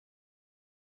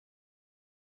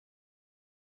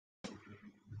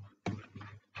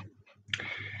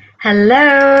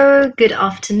Hello, good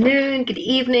afternoon, good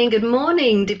evening, good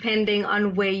morning, depending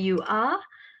on where you are.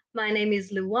 My name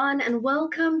is Luan, and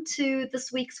welcome to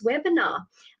this week's webinar.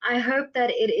 I hope that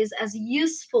it is as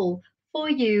useful for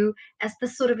you as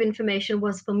this sort of information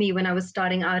was for me when I was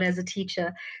starting out as a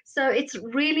teacher. So it's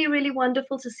really, really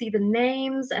wonderful to see the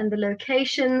names and the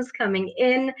locations coming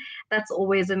in. That's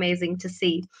always amazing to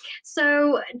see.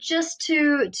 So just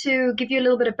to give you a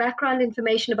little bit of background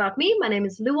information about me, my name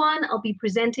is Luan. I'll be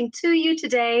presenting to you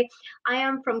today. I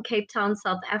am from Cape Town,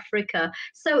 South Africa.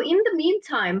 So in the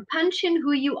meantime, punch in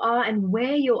who you are and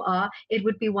where you are. It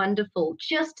would be wonderful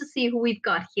just to see who we've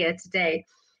got here today.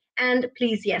 And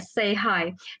please, yes, say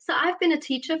hi. So I've been a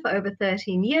teacher for over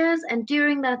 13 years, and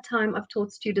during that time, I've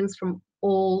taught students from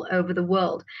all over the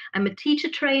world. I'm a teacher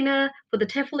trainer for the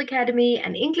TEFL Academy,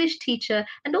 an English teacher,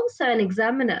 and also an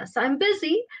examiner. So I'm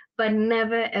busy, but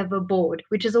never ever bored,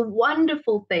 which is a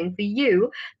wonderful thing for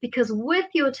you because with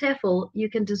your TEFL,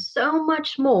 you can do so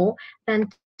much more than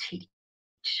teach.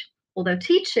 Although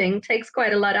teaching takes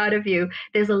quite a lot out of you,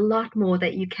 there's a lot more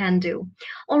that you can do.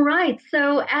 All right,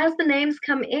 so as the names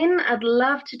come in, I'd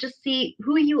love to just see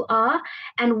who you are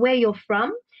and where you're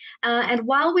from. And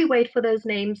while we wait for those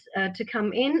names to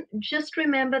come in, just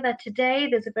remember that today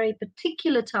there's a very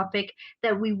particular topic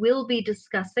that we will be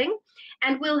discussing,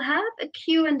 and we'll have a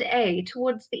Q&A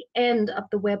towards the end of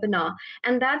the webinar.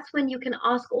 And that's when you can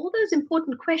ask all those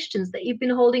important questions that you've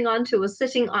been holding on to or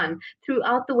sitting on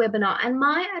throughout the webinar. And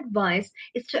my advice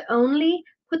is to only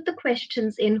put the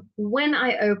questions in when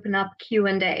I open up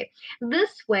Q&A.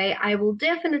 This way, I will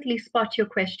definitely spot your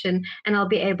question and I'll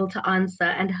be able to answer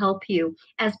and help you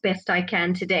as best I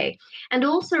can today. And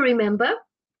also remember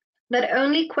that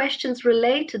only questions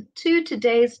related to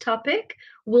today's topic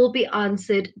will be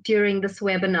answered during this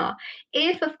webinar.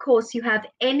 If, of course, you have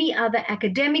any other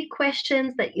academic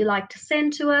questions that you like to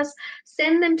send to us,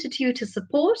 send them to Tutor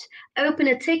Support, open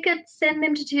a ticket, send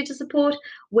them to Tutor Support,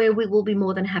 where we will be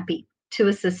more than happy to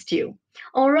assist you.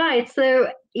 All right, so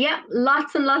yeah,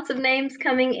 lots and lots of names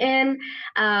coming in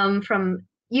from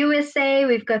USA.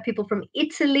 We've got people from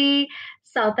Italy,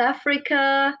 South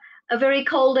Africa, a very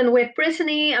cold and wet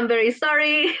Brittany. I'm very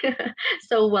sorry.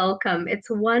 So welcome. It's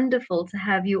wonderful to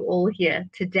have you all here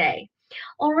today.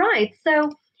 All right,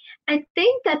 so I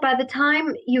think that by the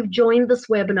time you've joined this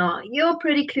webinar, you're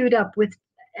pretty clued up with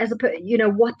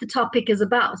what the topic is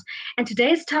about. And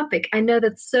today's topic, I know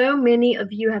that so many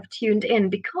of you have tuned in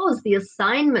because the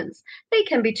assignments, they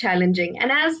can be challenging.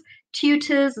 And as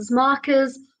tutors, as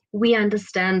markers, we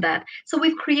understand that. So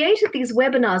we've created these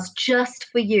webinars just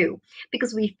for you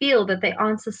because we feel that they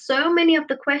answer so many of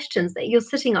the questions that you're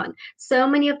sitting on, so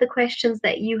many of the questions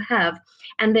that you have.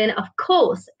 And then, of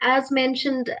course, as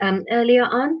mentioned earlier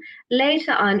on,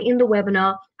 later on in the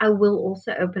webinar, I will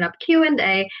also open up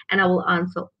Q&A and I will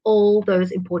answer all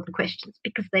those important questions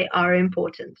because they are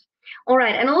important. All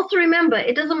right, and also remember,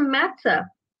 it doesn't matter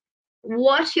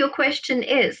what your question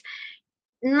is.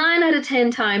 9 out of 10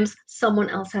 times, someone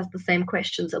else has the same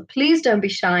question. So please don't be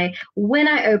shy. When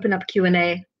I open up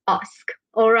Q&A, ask.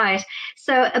 All right.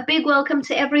 So a big welcome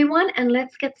to everyone, and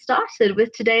let's get started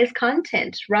with today's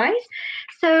content, right?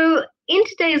 So in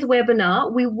today's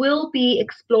webinar, we will be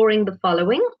exploring the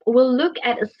following. We'll look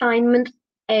at assignment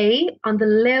A on the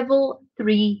level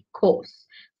 3 course.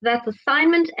 That's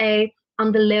assignment A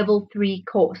on the level 3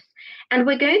 course. And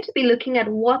we're going to be looking at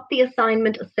what the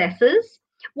assignment assesses,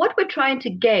 what we're trying to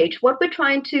gauge, what we're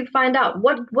trying to find out,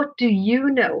 what do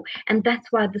you know? And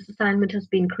that's why this assignment has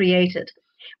been created.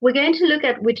 We're going to look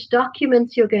at which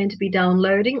documents you're going to be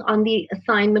downloading on the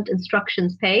assignment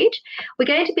instructions page. We're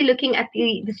going to be looking at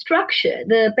the structure,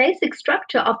 the basic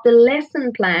structure of the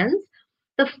lesson plans,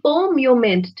 the form you're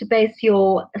meant to base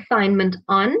your assignment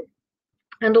on,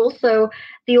 and also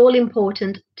the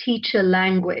all-important teacher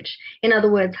language. In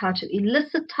other words, how to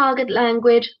elicit target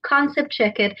language, concept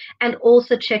check it, and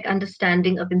also check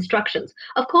understanding of instructions.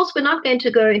 Of course, we're not going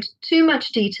to go into too much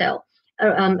detail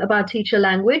about teacher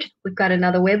language. We've got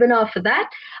another webinar for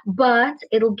that, but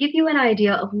it'll give you an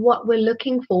idea of what we're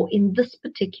looking for in this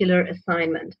particular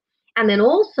assignment. And then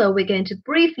also we're going to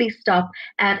briefly stop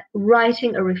at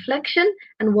writing a reflection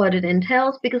and what it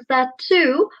entails, because that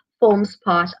too forms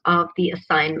part of the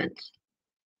assignment.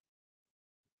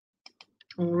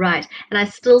 All right, and I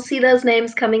still see those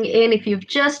names coming in. If you've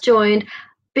just joined,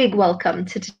 big welcome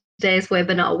to today's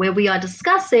webinar where we are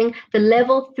discussing the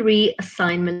level 3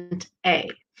 assignment A.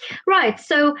 Right,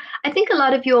 so I think a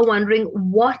lot of you are wondering,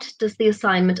 what does the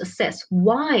assignment assess?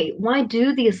 Why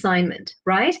do the assignment,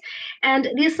 right? And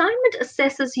the assignment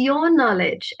assesses your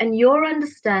knowledge and your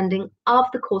understanding of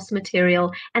the course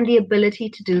material and the ability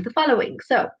to do the following.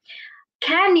 So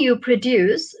Can you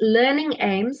produce learning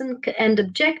aims and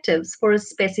objectives for a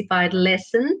specified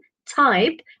lesson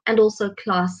type and also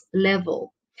class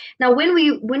level? Now, when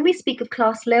we speak of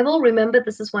class level, remember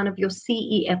this is one of your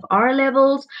CEFR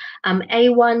levels,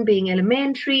 A1 being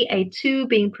elementary, A2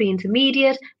 being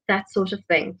pre-intermediate, that sort of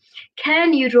thing.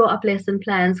 Can you draw up lesson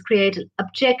plans, create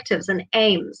objectives and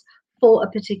aims for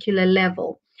a particular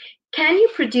level? Can you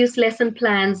produce lesson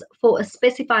plans for a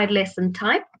specified lesson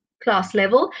type, class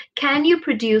level? Can you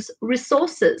produce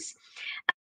resources?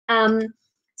 Um,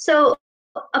 so,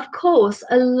 of course,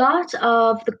 a lot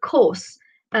of the course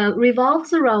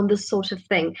revolves around this sort of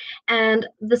thing. And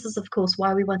this is, of course,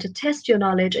 why we want to test your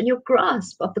knowledge and your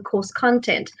grasp of the course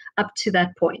content up to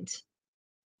that point.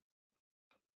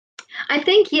 I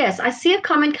think, yes, I see a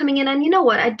comment coming in, and you know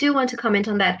what? I do want to comment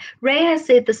on that. Ray has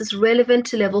said this is relevant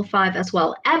to level 5 as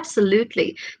well.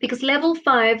 Absolutely, because level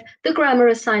 5, the grammar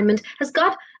assignment, has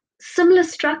got similar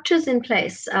structures in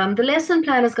place. The lesson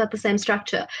plan has got the same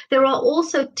structure. There are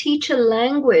also teacher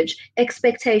language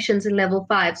expectations in level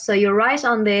 5. So you're right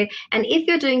on there. And if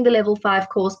you're doing the level 5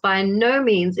 course, by no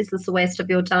means is this a waste of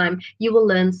your time. You will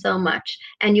learn so much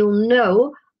and you'll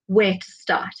know where to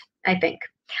start, I think.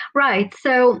 Right.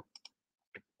 So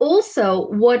also,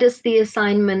 what does the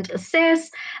assignment assess?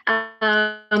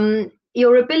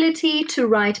 Your ability to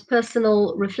write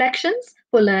personal reflections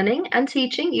for learning and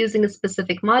teaching using a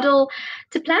specific model,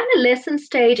 to plan a lesson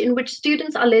stage in which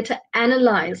students are led to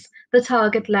analyze the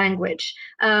target language,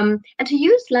 and to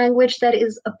use language that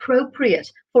is appropriate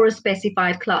for a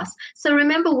specified class. So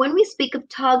remember, when we speak of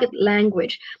target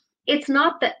language, it's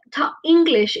not that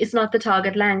English is not the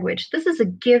target language. This is a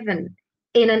given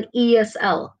in an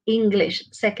ESL, English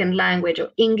second language, or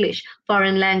English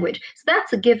foreign language. So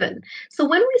that's a given. So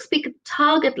when we speak of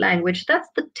target language, that's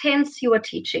the tense you are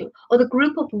teaching, or the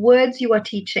group of words you are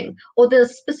teaching, or the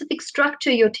specific structure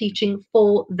you're teaching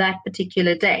for that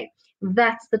particular day.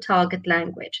 That's the target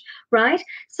language, right?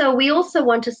 So we also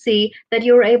want to see that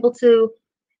you're able to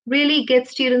really get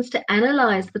students to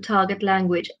analyze the target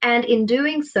language, and in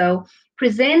doing so,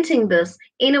 presenting this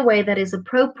in a way that is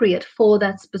appropriate for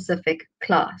that specific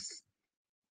class.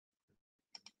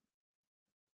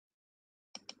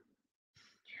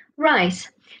 Right.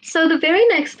 So the very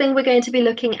next thing we're going to be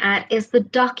looking at is the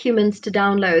documents to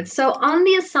download. So on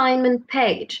the assignment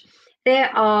page,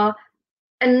 there are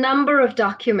a number of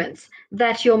documents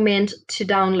that you're meant to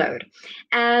download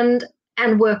and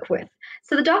work with.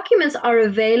 So the documents are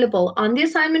available on the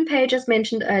assignment page, as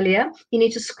mentioned earlier. You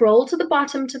need to scroll to the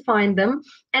bottom to find them,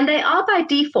 and they are by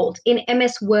default in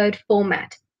MS Word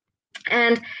format.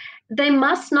 And they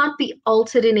must not be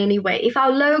altered in any way. If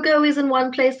our logo is in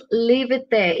one place, leave it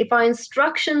there. If our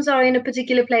instructions are in a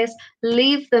particular place,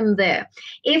 leave them there.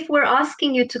 If we're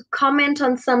asking you to comment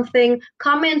on something,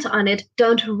 comment on it,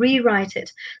 don't rewrite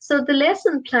it. So the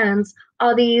lesson plans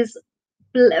are these,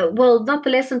 well, not the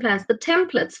lesson plans, the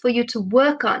templates for you to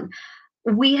work on.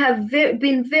 We have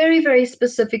been very, very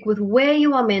specific with where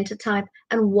you are meant to type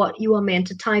and what you are meant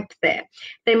to type there.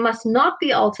 They must not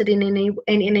be altered in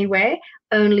any way,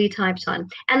 only typed on.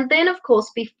 And then, of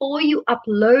course, before you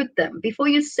upload them, before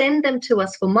you send them to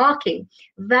us for marking,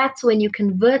 that's when you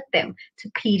convert them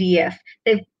to PDF.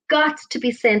 They've got to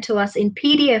be sent to us in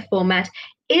PDF format.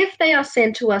 If they are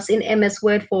sent to us in MS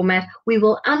Word format, we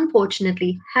will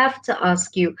unfortunately have to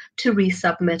ask you to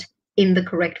resubmit in the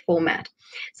correct format.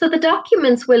 So the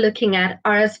documents we're looking at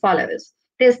are as follows.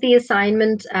 There's the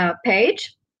assignment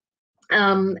page,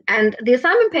 and the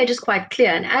assignment page is quite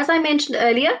clear. And as I mentioned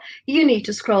earlier, you need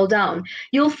to scroll down.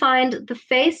 You'll find the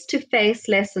face-to-face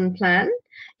lesson plan.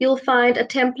 You'll find a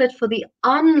template for the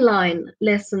online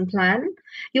lesson plan.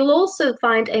 You'll also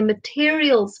find a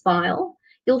materials file.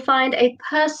 You'll find a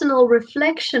personal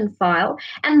reflection file,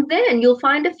 and then you'll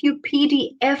find a few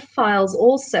PDF files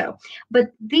also.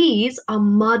 But these are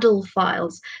model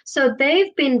files. So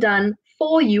they've been done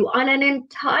for you on an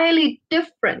entirely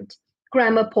different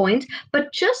grammar point,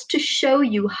 but just to show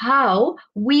you how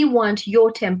we want your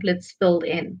templates filled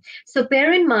in. So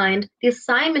bear in mind, the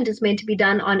assignment is meant to be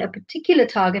done on a particular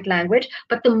target language,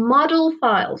 but the model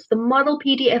files, the model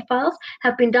PDF files,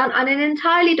 have been done on an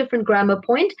entirely different grammar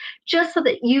point, just so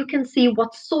that you can see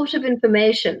what sort of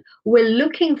information we're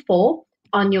looking for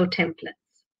on your templates.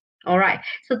 All right,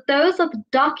 so those are the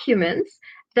documents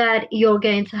that you're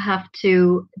going to have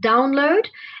to download,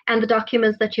 and the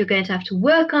documents that you're going to have to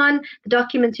work on, the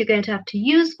documents you're going to have to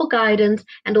use for guidance,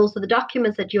 and also the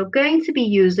documents that you're going to be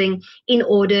using in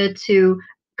order to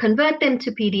convert them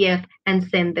to PDF and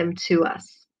send them to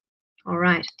us. All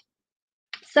right.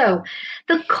 So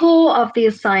the core of the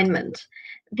assignment,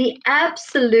 the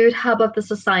absolute hub of this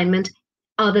assignment,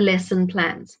 are the lesson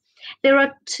plans. There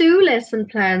are two lesson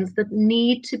plans that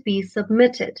need to be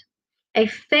submitted. A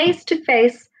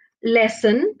face-to-face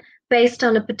lesson based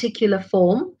on a particular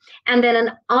form, and then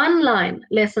an online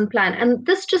lesson plan. And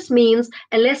this just means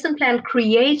a lesson plan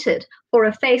created for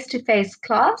a face-to-face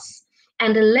class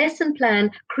and a lesson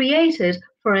plan created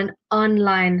for an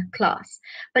online class.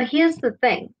 But here's the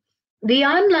thing. The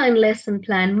online lesson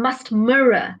plan must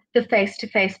mirror the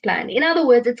face-to-face plan. In other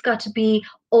words, it's got to be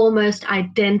almost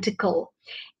identical.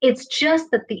 It's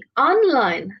just that the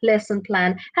online lesson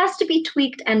plan has to be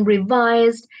tweaked and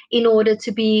revised in order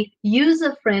to be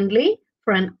user-friendly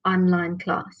for an online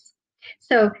class.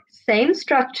 So same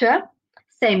structure,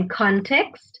 same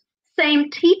context, same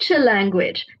teacher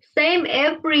language, same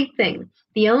everything.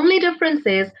 The only difference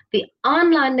is the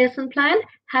online lesson plan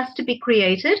has to be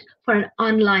created for an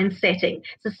online setting.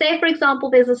 So say, for example,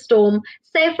 there's a storm.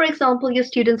 Say, for example, your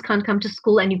students can't come to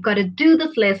school and you've got to do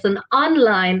this lesson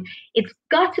online. It's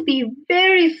got to be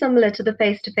very similar to the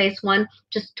face-to-face one,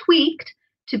 just tweaked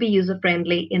to be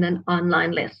user-friendly in an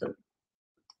online lesson.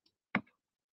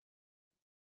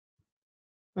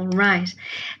 All right.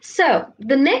 So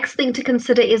the next thing to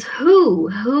consider is who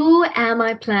am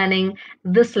I planning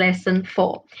this lesson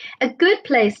for? A good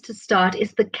place to start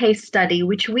is the case study,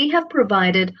 which we have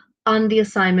provided on the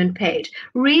assignment page.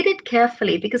 Read it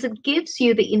carefully because it gives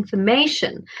you the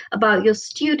information about your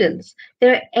students,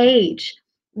 their age,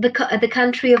 the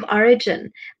country of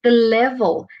origin, the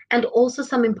level, and also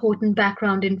some important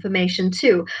background information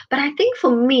too. But I think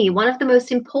for me, one of the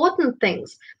most important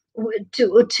things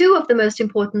two of the most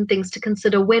important things to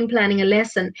consider when planning a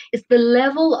lesson is the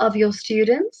level of your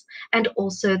students and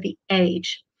also the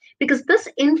age, because this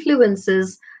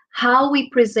influences how we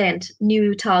present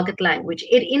new target language.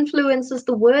 It influences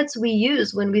the words we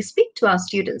use when we speak to our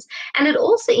students, and it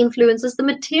also influences the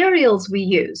materials we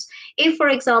use. If, for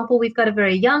example, we've got a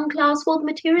very young class, well, the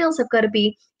materials have got to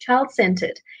be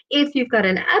child-centered. If you've got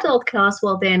an adult class,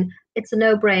 well, then it's a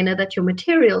no-brainer that your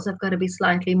materials have got to be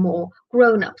slightly more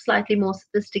grown up, slightly more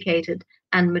sophisticated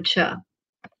and mature.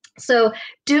 So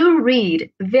do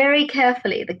read very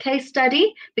carefully the case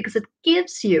study because it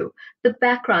gives you the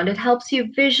background. It helps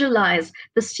you visualize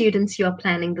the students you're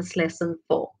planning this lesson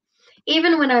for.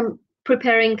 Even when I'm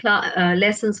preparing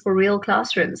lessons for real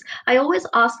classrooms, I always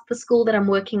ask the school that I'm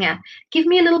working at, give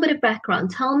me a little bit of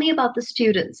background. Tell me about the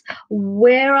students.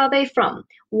 Where are they from?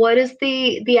 What is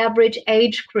the average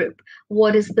age group?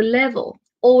 What is the level?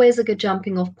 Always a good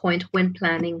jumping off point when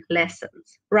planning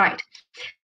lessons. Right.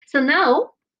 So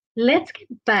now let's get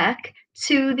back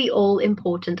to the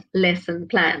all-important lesson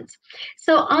plans.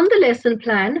 So on the lesson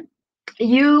plan,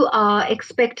 you are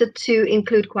expected to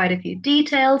include quite a few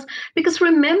details because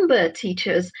remember,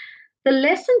 teachers, the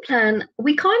lesson plan,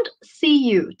 we can't see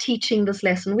you teaching this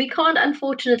lesson. We can't,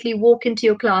 unfortunately, walk into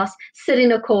your class, sit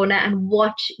in a corner, and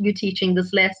watch you teaching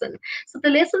this lesson. So the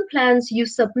lesson plans you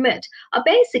submit are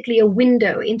basically a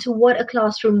window into what a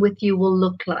classroom with you will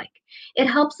look like. It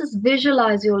helps us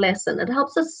visualize your lesson. It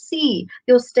helps us see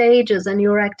your stages and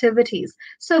your activities.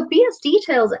 So be as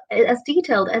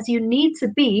detailed as you need to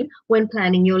be when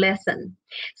planning your lesson.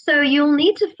 So you'll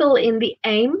need to fill in the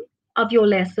aim of your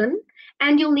lesson,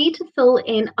 and you'll need to fill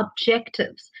in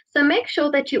objectives. So make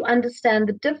sure that you understand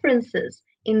the differences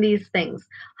in these things.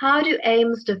 How do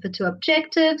aims differ to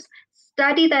objectives?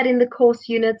 Study that in the course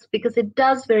units because it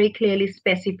does very clearly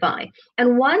specify.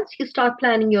 And once you start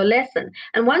planning your lesson,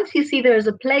 and once you see there is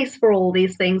a place for all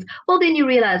these things, well, then you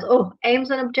realize, oh,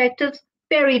 aims and objectives,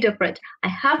 very different. I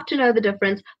have to know the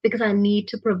difference because I need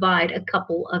to provide a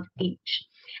couple of each.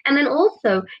 And then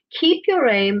also keep your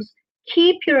aims,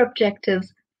 keep your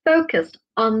objectives focused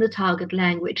on the target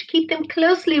language. Keep them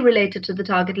closely related to the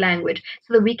target language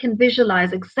so that we can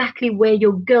visualize exactly where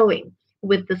you're going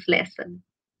with this lesson.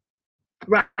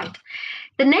 Right.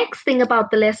 The next thing about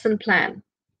the lesson plan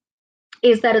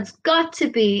is that it's got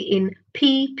to be in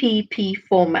PPP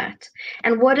format.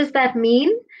 And what does that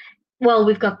mean? Well,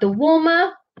 we've got the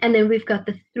warm-up, and then we've got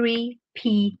the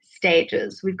 3P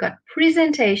stages. We've got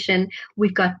presentation,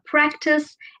 we've got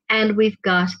practice, and we've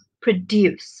got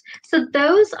produce. So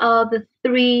those are the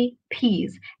 3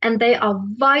 Ps, and they are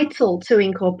vital to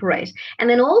incorporate. And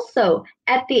then also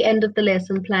at the end of the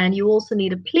lesson plan, you also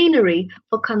need a plenary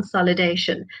for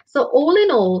consolidation. So all in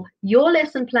all, your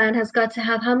lesson plan has got to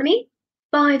have how many?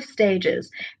 5 stages.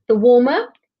 The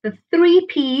warm-up, the 3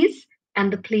 Ps,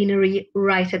 and the plenary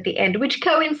right at the end, which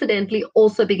coincidentally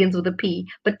also begins with a P.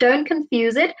 But don't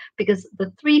confuse it because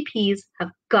the 3 Ps have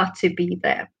got to be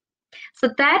there. So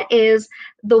that is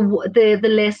the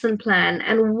lesson plan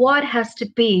and what has to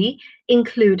be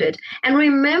included. And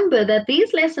remember that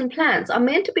these lesson plans are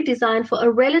meant to be designed for a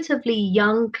relatively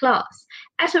young class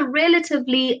at a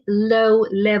relatively low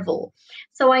level.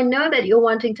 So I know that you're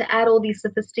wanting to add all these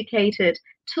sophisticated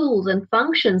tools and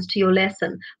functions to your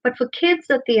lesson, but for kids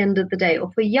at the end of the day,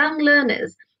 or for young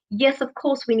learners, yes, of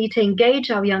course, we need to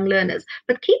engage our young learners,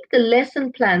 but keep the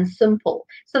lesson plan simple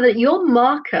so that your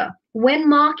marker, when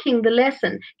marking the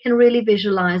lesson, can really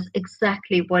visualize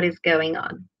exactly what is going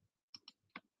on.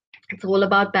 It's all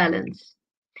about balance.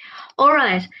 All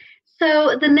right.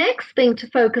 So the next thing to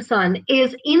focus on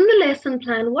is in the lesson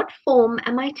plan, what form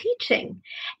am I teaching?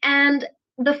 And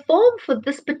the form for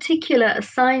this particular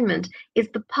assignment is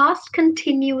the past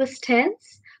continuous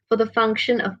tense for the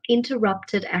function of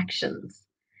interrupted actions.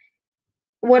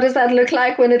 What does that look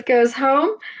like when it goes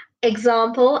home?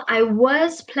 Example, I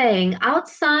was playing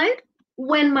outside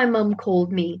when my mum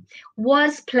called me.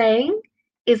 Was playing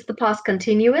is the past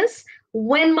continuous.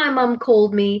 When my mum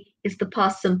called me is the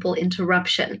past simple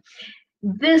interruption.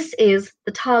 This is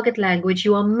the target language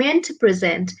you are meant to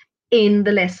present in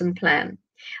the lesson plan.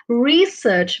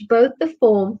 Research both the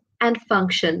form and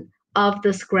function of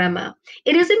this grammar.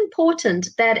 It is important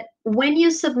that when you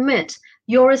submit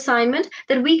your assignment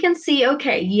that we can see,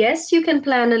 okay, yes, you can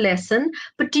plan a lesson,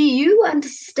 but do you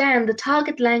understand the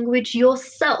target language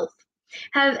yourself?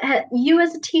 Have you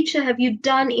as a teacher, have you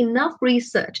done enough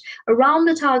research around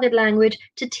the target language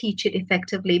to teach it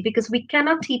effectively? Because we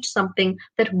cannot teach something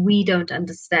that we don't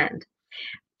understand.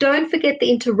 Don't forget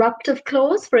the interruptive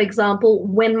clause, for example,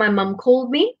 when my mum called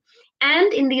me.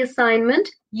 And in the assignment,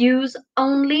 use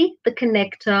only the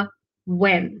connector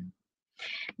when.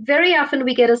 Very often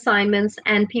we get assignments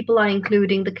and people are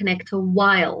including the connector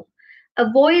while.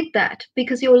 Avoid that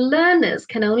because your learners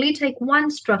can only take one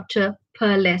structure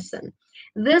per lesson.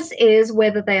 This is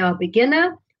whether they are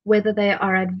beginner, whether they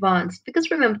are advanced,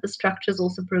 because remember the structures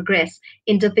also progress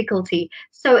in difficulty.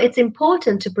 So it's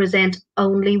important to present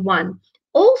only one.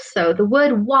 Also, the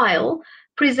word while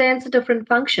presents a different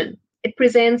function. It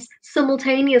presents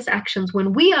simultaneous actions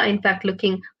when we are in fact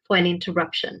looking for an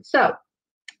interruption. So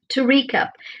to recap,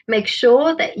 make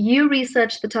sure that you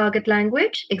research the target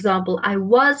language. Example, I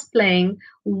was playing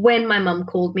when my mum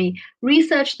called me.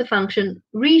 Research the function,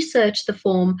 research the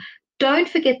form. Don't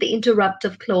forget the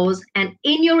interruptive clause. And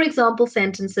in your example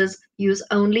sentences, use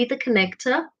only the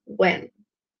connector when.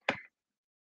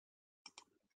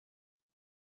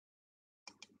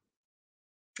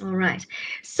 All right.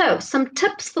 So some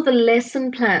tips for the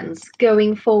lesson plans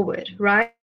going forward,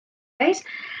 right?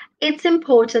 It's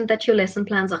important that your lesson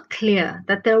plans are clear,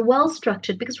 that they're well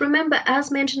structured, because remember,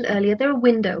 as mentioned earlier, they're a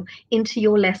window into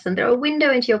your lesson, they're a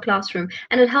window into your classroom,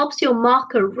 and it helps your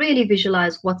marker really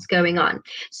visualize what's going on.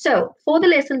 So for the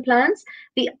lesson plans,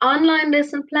 the online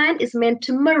lesson plan is meant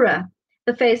to mirror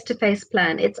the face-to-face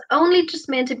plan. It's only just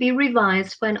meant to be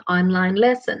revised for an online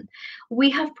lesson.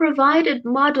 We have provided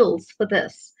models for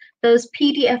this. Those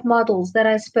PDF models that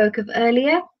I spoke of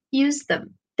earlier, use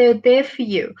them. They're there for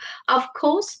you. Of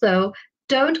course, though,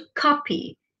 don't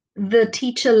copy the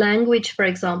teacher language, for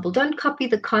example. Don't copy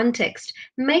the context.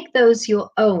 Make those your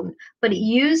own, but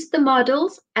use the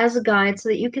models as a guide so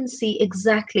that you can see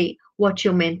exactly what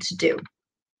you're meant to do.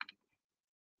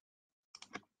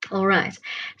 All right.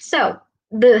 So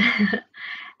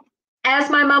as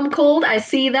my mum called, I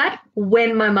see that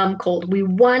when my mum called. We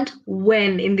want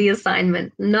when in the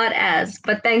assignment, not as,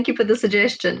 but thank you for the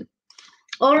suggestion.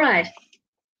 All right.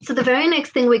 So the very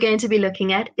next thing we're going to be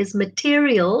looking at is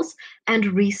materials and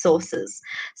resources.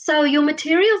 So your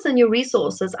materials and your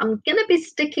resources, I'm going to be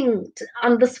sticking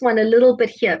on this one a little bit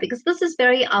here because this is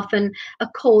very often a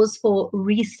cause for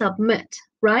resubmit,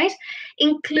 right?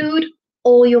 Include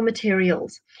all your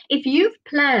materials. If you've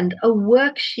planned a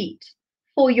worksheet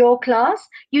for your class,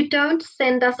 you don't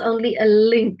send us only a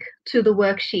link to the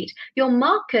worksheet. Your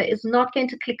marker is not going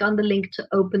to click on the link to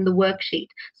open the worksheet.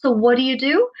 So what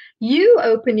do? You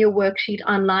open your worksheet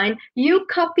online, you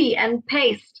copy and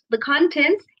paste the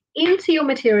contents into your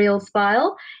materials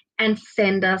file and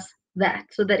send us that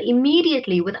so that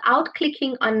immediately, without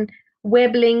clicking on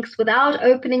web links, without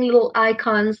opening little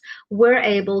icons, we're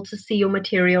able to see your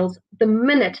materials the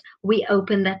minute we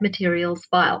open that materials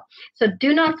file. So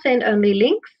do not send only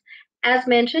links. As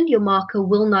mentioned, your marker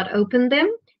will not open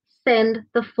them. Send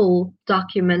the full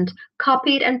document,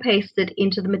 copied and pasted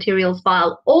into the materials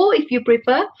file. Or if you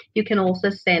prefer, you can also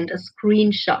send a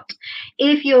screenshot.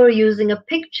 If you're using a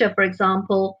picture, for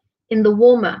example, in the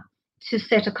warmer to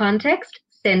set a context,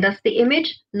 send us the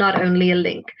image, not only a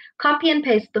link. Copy and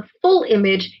paste the full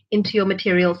image into your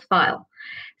materials file.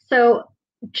 So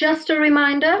Just a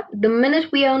reminder, the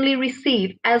minute we only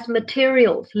receive as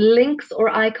materials, links or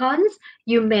icons,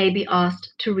 you may be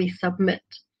asked to resubmit.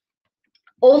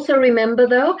 Also remember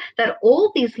though, that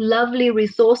all these lovely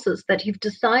resources that you've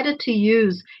decided to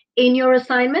use in your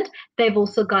assignment, they've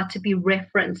also got to be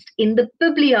referenced in the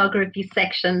bibliography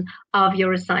section of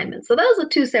your assignment. So those are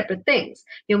two separate things.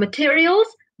 Your materials,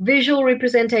 visual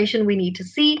representation we need to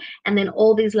see, and then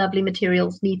all these lovely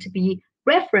materials need to be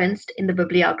referenced in the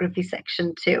bibliography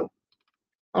section too.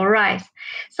 All right,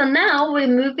 so now we're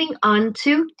moving on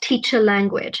to teacher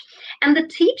language. And the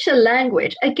teacher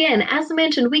language, again, as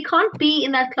mentioned, we can't be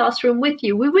in that classroom with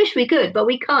you. We wish we could, but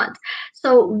we can't.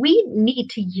 So we need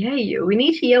to hear you. We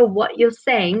need to hear what you're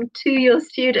saying to your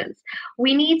students.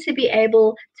 We need to be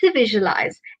able to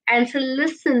visualize and to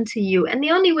listen to you. And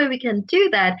the only way we can do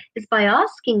that is by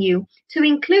asking you to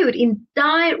include in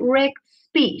direct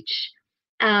speech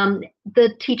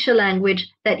the teacher language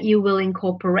that you will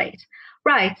incorporate.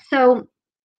 Right, so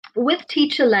with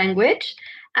teacher language,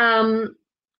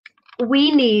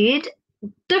 we need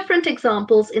different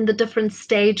examples in the different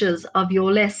stages of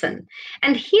your lesson.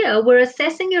 And here we're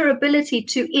assessing your ability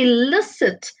to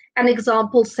elicit an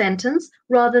example sentence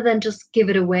rather than just give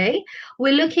it away.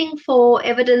 We're looking for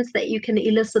evidence that you can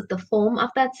elicit the form of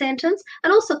that sentence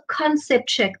and also concept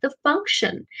check the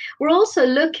function. We're also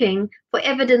looking for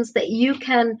evidence that you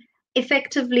can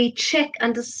effectively check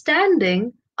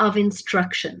understanding of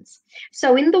instructions.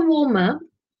 So in the warmer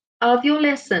of your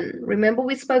lesson, remember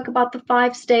we spoke about the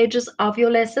 5 stages of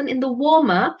your lesson. In the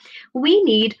warmer, we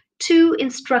need 2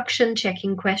 instruction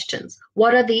checking questions.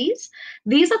 What are these?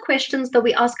 These are questions that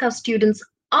we ask our students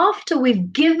after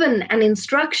we've given an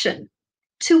instruction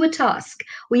to a task.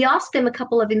 We ask them a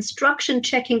couple of instruction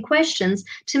checking questions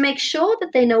to make sure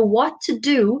that they know what to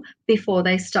do before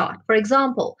they start. For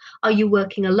example, are you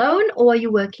working alone or are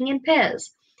you working in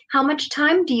pairs? How much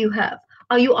time do you have?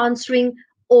 Are you answering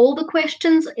all the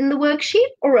questions in the worksheet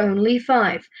or only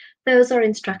 5? Those are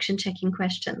instruction checking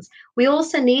questions. We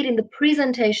also need in the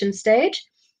presentation stage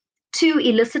 2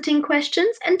 eliciting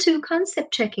questions and 2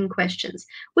 concept checking questions.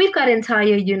 We've got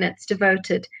entire units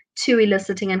devoted to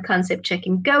eliciting and concept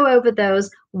checking. Go over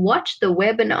those, watch the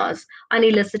webinars on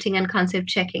eliciting and concept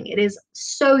checking. It is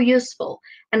so useful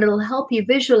and it'll help you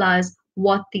visualize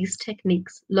what these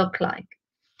techniques look like.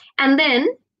 And then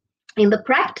in the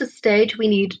practice stage, we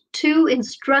need 2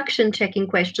 instruction checking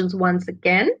questions once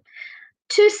again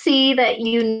to see that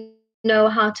you know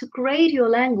how to grade your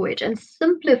language and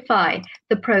simplify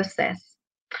the process.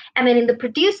 And then in the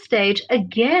produce stage,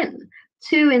 again,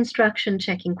 2 instruction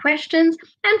checking questions.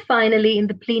 And finally, in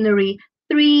the plenary,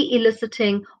 3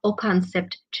 eliciting or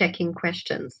concept checking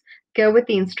questions. Go with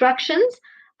the instructions,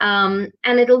 and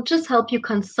it'll just help you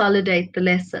consolidate the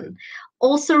lesson.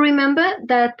 Also remember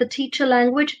that the teacher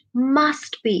language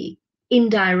must be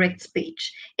indirect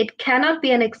speech. It cannot be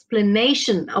an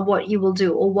explanation of what you will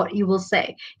do or what you will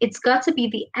say. It's got to be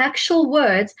the actual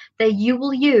words that you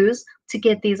will use to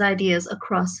get these ideas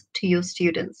across to your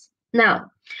students. Now,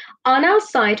 on our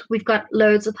site, we've got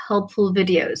loads of helpful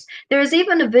videos. There is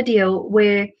even a video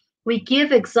where we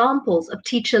give examples of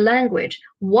teacher language.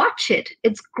 Watch it,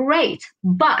 it's great,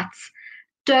 but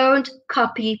don't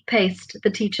copy paste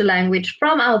the teacher language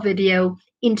from our video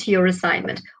into your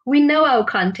assignment. We know our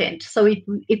content, so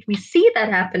if we see that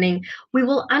happening, we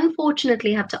will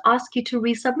unfortunately have to ask you to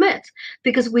resubmit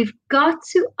because we've got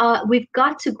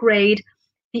to grade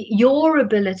your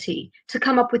ability to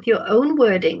come up with your own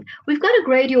wording. We've got to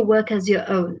grade your work as your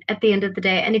own at the end of the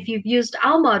day. And if you've used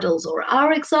our models or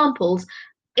our examples,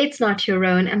 it's not your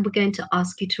own, and we're going to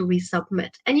ask you to resubmit.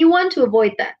 And you want to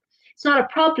avoid that. It's not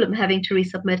a problem having to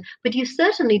resubmit, but you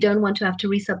certainly don't want to have to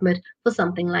resubmit for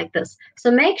something like this. So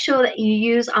make sure that you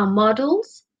use our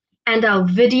models and our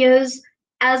videos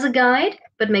as a guide,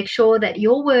 but make sure that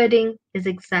your wording is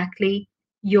exactly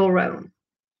your own.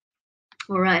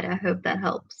 All right, I hope that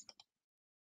helps.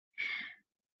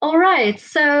 All right,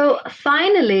 so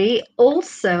finally,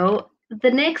 also,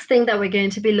 the next thing that we're going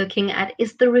to be looking at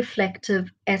is the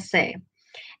reflective essay.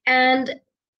 And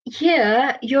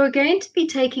here, you're going to be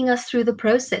taking us through the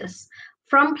process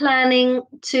from planning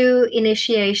to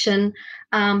initiation,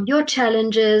 your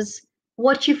challenges,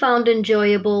 what you found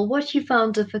enjoyable, what you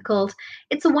found difficult.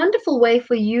 It's a wonderful way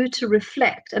for you to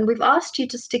reflect. And we've asked you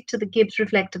to stick to the Gibbs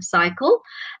reflective cycle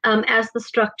as the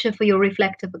structure for your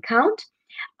reflective account.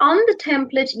 On the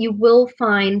template, you will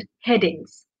find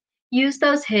headings. Use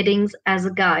those headings as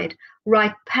a guide.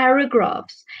 Write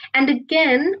paragraphs. And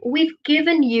again, we've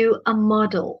given you a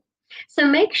model. So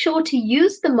make sure to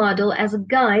use the model as a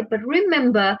guide, but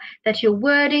remember that your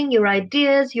wording, your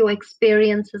ideas, your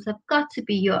experiences have got to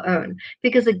be your own.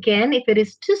 Because again, if it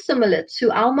is too similar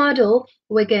to our model,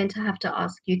 we're going to have to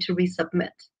ask you to resubmit.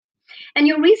 And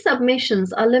your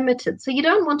resubmissions are limited. So you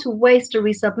don't want to waste a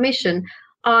resubmission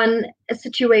on a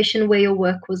situation where your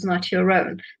work was not your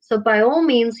own. So by all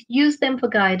means, use them for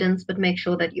guidance, but make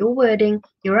sure that your wording,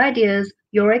 your ideas,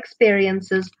 your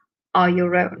experiences are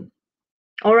your own.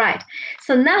 All right,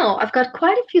 so now I've got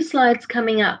quite a few slides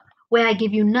coming up where I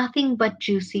give you nothing but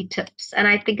juicy tips. And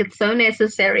I think it's so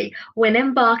necessary when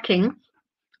embarking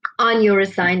on your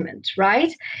assignment,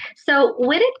 right? So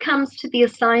when it comes to the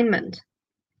assignment,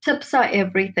 tips are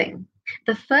everything.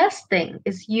 The first thing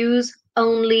is use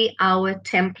only our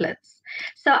templates.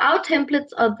 So our templates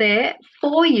are there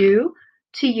for you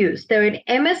to use. They're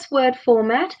in MS Word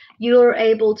format. You're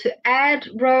able to add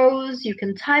rows. You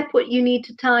can type what you need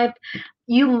to type.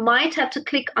 You might have to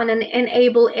click on an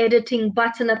enable editing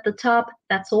button at the top.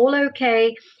 That's all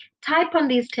okay. Type on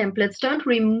these templates. Don't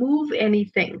remove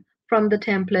anything from the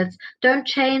templates. Don't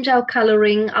change our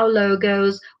coloring, our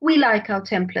logos. We like our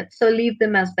templates, so leave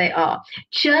them as they are.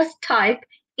 Just type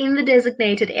in the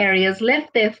designated areas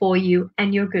left there for you,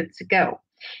 and you're good to go.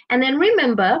 And then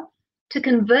remember to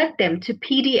convert them to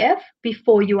PDF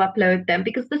before you upload them,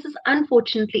 because this is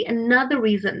unfortunately another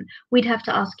reason we'd have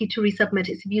to ask you to resubmit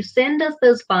is if you send us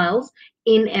those files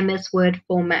in MS Word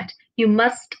format, you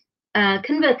must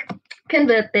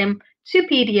convert them to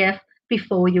PDF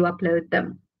before you upload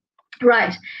them.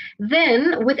 Right.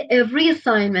 Then with every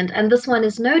assignment, and this one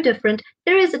is no different,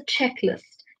 there is a checklist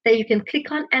that you can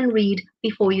click on and read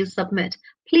before you submit.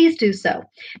 Please do so,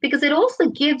 because it also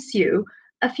gives you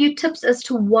a few tips as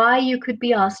to why you could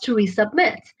be asked to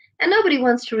resubmit. And nobody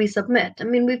wants to resubmit. I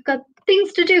mean, we've got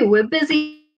things to do. We're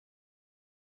busy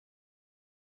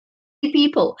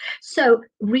people. So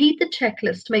read the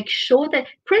checklist, make sure that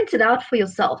print it out for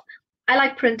yourself. I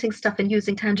like printing stuff and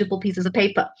using tangible pieces of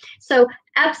paper. So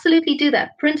absolutely do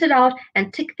that. Print it out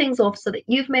and tick things off so that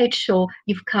you've made sure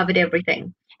you've covered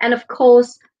everything. And of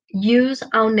course, use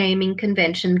our naming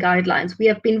convention guidelines. We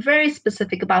have been very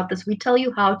specific about this. We tell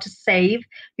you how to save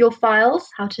your files,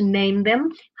 how to name them,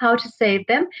 how to save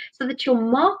them, so that your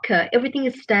marker, everything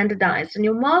is standardized, and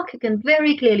your marker can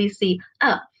very clearly see,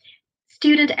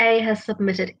 student A has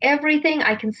submitted everything.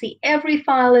 I can see every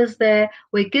file is there.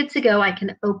 We're good to go. I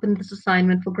can open this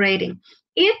assignment for grading.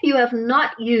 If you have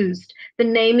not used the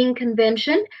naming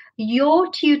convention,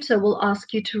 your tutor will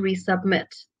ask you to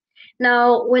resubmit.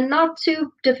 Now, we're not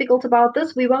too difficult about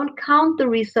this. We won't count the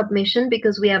resubmission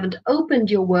because we haven't opened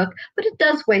your work, but it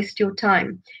does waste your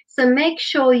time. So make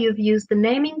sure you've used the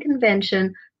naming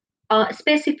convention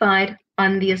specified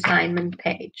on the assignment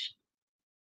page.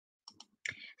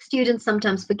 Students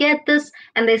sometimes forget this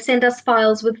and they send us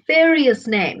files with various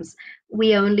names.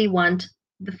 We only want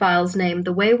the file's name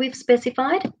the way we've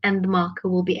specified, and the marker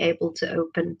will be able to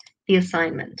open the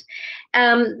assignment.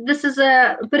 This is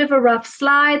a bit of a rough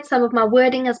slide. Some of my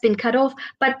wording has been cut off,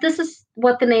 but this is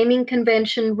what the naming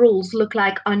convention rules look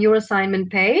like on your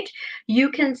assignment page. You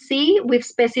can see we've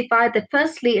specified that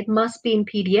firstly, it must be in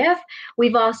PDF.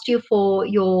 We've asked you for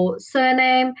your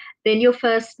surname, then your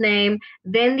first name,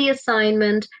 then the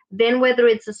assignment, then whether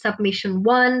it's a submission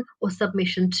 1 or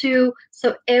submission 2.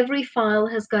 So every file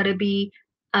has got to be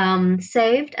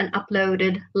saved and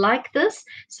uploaded like this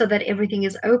so that everything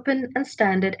is open and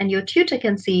standard and your tutor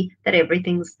can see that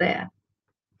everything's there.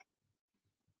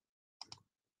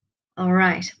 All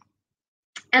right.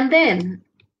 And then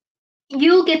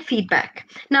you'll get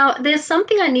feedback. Now, there's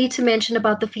something I need to mention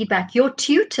about the feedback. Your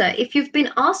tutor, if you've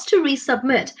been asked to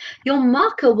resubmit, your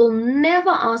marker will never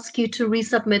ask you to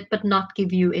resubmit but not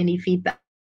give you any feedback.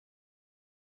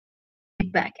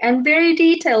 And very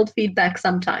detailed feedback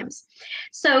sometimes.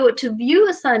 So to view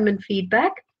assignment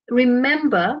feedback,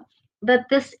 remember that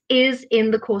this is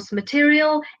in the course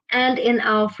material and in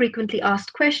our frequently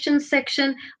asked questions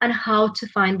section on how to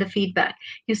find the feedback.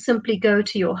 You simply go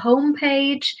to your home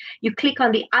page, you click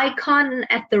on the icon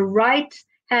at the right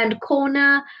hand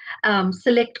corner,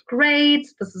 select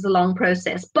grades. This is a long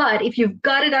process, but if you've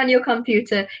got it on your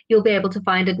computer, you'll be able to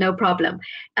find it, no problem.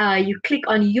 You click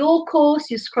on your course,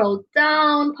 you scroll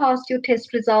down past your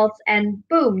test results, and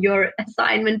boom, your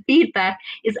assignment feedback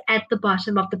is at the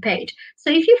bottom of the page. So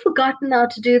if you've forgotten how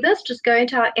to do this, just go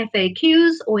into our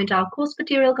FAQs or into our course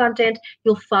material content,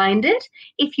 you'll find it.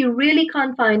 If you really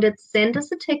can't find it, send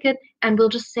us a ticket and we'll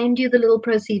just send you the little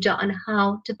procedure on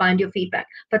how to find your feedback.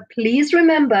 But please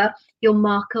remember, your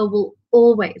marker will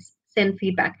always send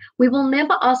feedback. We will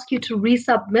never ask you to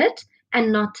resubmit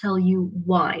and not tell you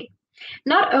why.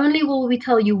 Not only will we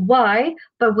tell you why,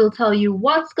 but we'll tell you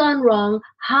what's gone wrong,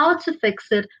 how to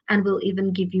fix it, and we'll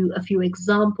even give you a few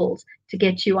examples to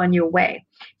get you on your way.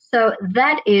 So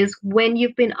that is when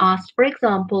you've been asked, for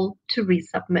example, to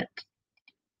resubmit.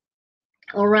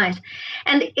 All right.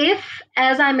 And if,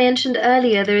 as I mentioned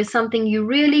earlier, there is something you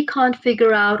really can't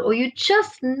figure out or you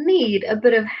just need a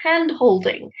bit of hand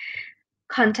holding,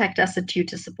 contact us at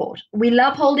Tutor Support. We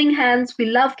love holding hands. We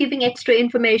love giving extra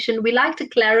information. We like to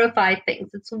clarify things.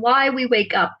 It's why we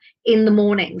wake up in the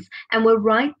mornings and we're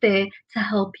right there to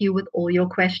help you with all your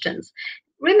questions.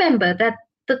 Remember that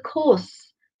the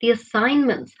course, the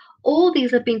assignments, all these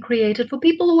have been created for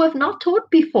people who have not taught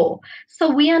before.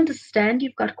 So we understand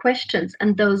you've got questions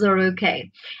and those are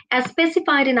okay. As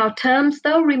specified in our terms,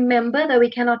 though, remember that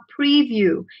we cannot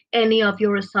preview any of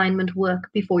your assignment work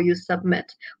before you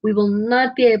submit. We will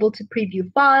not be able to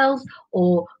preview files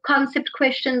or concept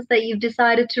questions that you've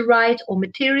decided to write or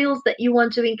materials that you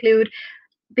want to include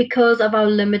because of our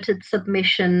limited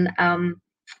submission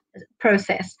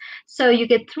process. So you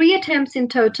get 3 attempts in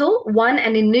total, 1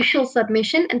 an initial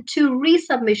submission and 2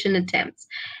 resubmission attempts.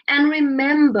 And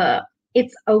remember,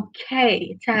 it's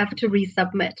okay to have to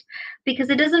resubmit because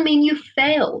it doesn't mean you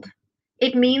failed.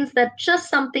 It means that just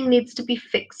something needs to be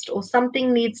fixed or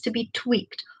something needs to be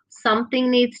tweaked, something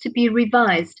needs to be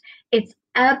revised. It's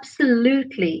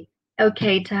absolutely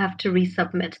okay to have to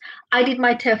resubmit. I did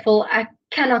my TEFL, I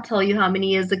cannot tell you how many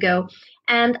years ago,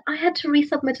 and I had to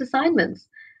resubmit assignments.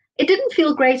 It didn't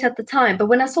feel great at the time, but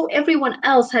when I saw everyone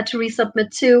else had to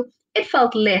resubmit too, it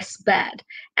felt less bad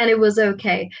and it was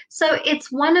okay. So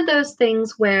it's one of those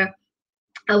things where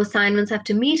our assignments have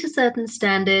to meet a certain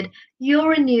standard.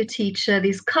 You're a new teacher.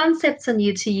 These concepts are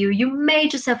new to you. You may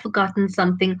just have forgotten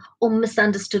something or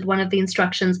misunderstood one of the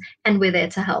instructions, and we're there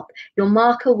to help. Your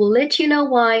marker will let you know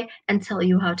why and tell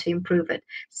you how to improve it.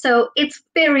 So it's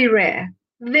very rare,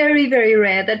 very, very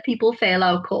rare that people fail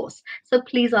our course. So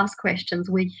please ask questions.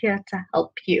 We're here to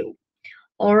help you.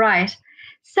 All right.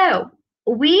 So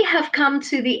we have come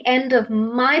to the end of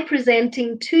my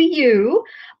presenting to you,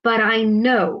 but I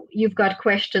know you've got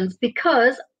questions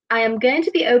because I am going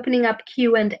to be opening up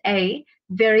Q&A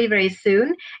very, very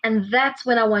soon. And that's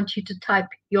when I want you to type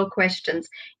your questions.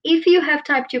 If you have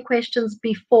typed your questions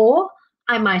before,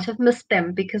 I might have missed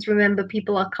them because remember,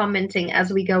 people are commenting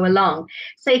as we go along.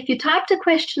 So if you typed a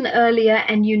question earlier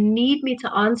and you need me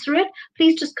to answer it,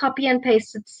 please just copy and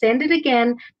paste it, send it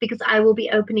again, because I will be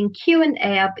opening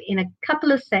Q&A up in a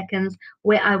couple of seconds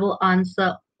where I will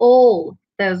answer all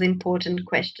those important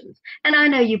questions. And I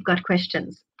know you've got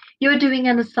questions. You're doing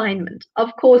an assignment.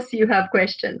 Of course you have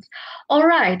questions. All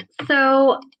right,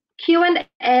 so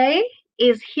Q&A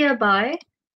is hereby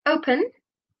open.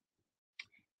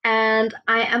 And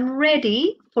I am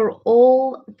ready for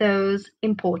all those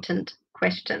important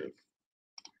questions.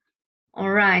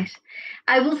 All right.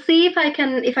 I will see if I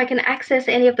can access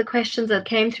any of the questions that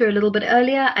came through a little bit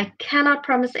earlier. I cannot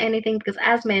promise anything because,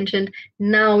 as mentioned,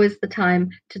 now is the time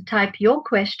to type your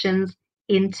questions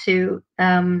into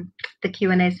the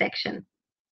Q&A section.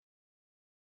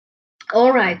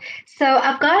 All right. So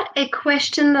I've got a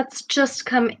question that's just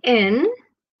come in.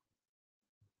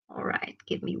 All right.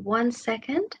 Give me 1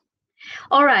 second.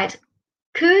 All right.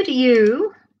 Could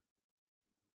you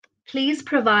please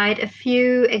provide a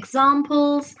few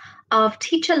examples of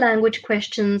teacher language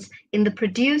questions in the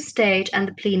produce stage and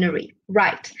the plenary?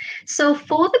 Right. So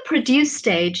for the produce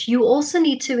stage, you also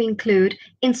need to include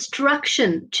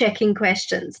instruction checking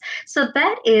questions. So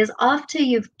that is after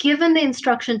you've given the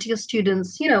instruction to your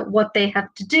students, what they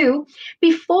have to do,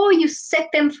 before you set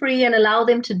them free and allow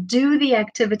them to do the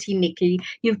activity, Nikki,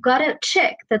 you've got to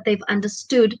check that they've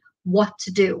understood what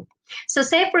to do. So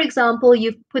say, for example,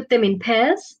 you've put them in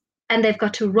pairs and they've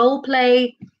got to role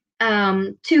play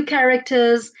 2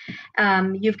 characters.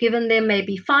 You've given them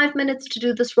maybe 5 minutes to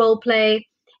do this role play,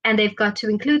 and they've got to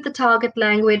include the target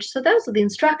language. So those are the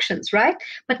instructions, right?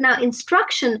 But now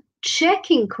instruction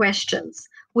checking questions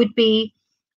would be,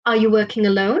 are you working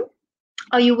alone?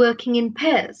 Are you working in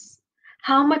pairs?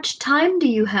 How much time do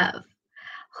you have?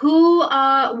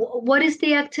 What is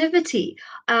the activity?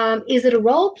 Is it a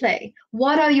role play?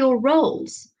 What are your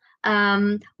roles?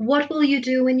 What will you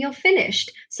do when you're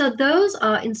finished? So those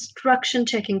are instruction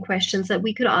checking questions that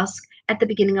we could ask at the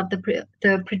beginning of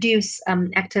the produce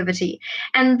activity.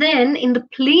 And then in the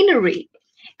plenary,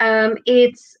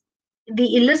 it's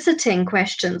the eliciting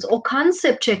questions or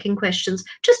concept checking questions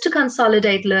just to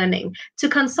consolidate learning, to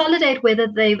consolidate whether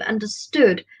they've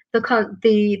understood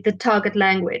the target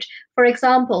language. For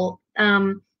example,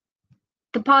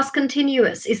 the past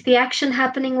continuous, is the action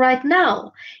happening right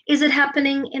now? Is it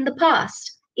happening in the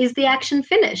past? Is the action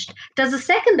finished? Does the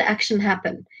second action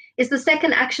happen? Is the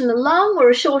second action a long or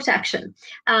a short action?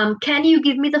 Can you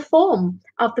give me the form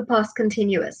of the past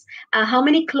continuous? How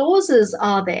many clauses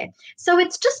are there? So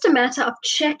it's just a matter of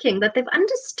checking that they've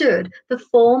understood the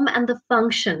form and the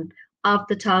function of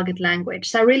the target language.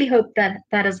 So I really hope that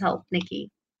that has helped, Nikki.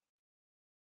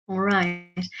 All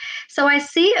right. So I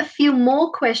see a few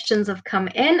more questions have come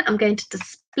in. I'm going to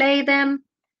display them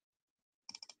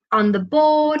on the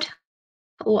board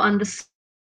or on the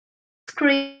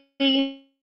screen.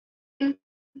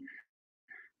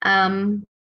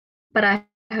 But I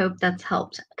hope that's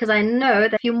helped because I know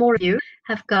that a few more of you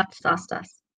have got asked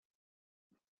us.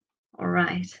 All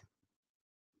right.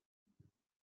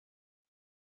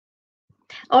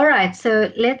 All right,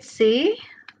 so let's see.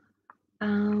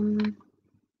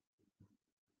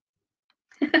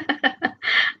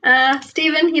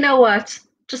 Stephen, you know what?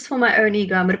 Just for my own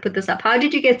ego, I'm going to put this up. How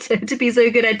did you get to be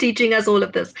so good at teaching us all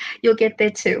of this? You'll get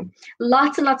there too.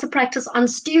 Lots and lots of practice on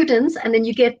students, and then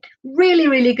you get really,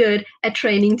 really good at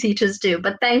training teachers too.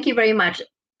 But thank you very much.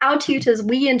 Our tutors,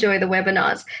 we enjoy the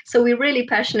webinars. So we're really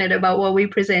passionate about what we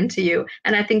present to you.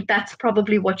 And I think that's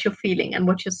probably what you're feeling and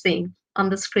what you're seeing on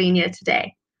the screen here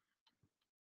today.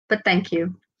 But thank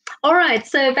you. All right,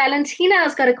 so Valentina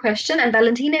has got a question, and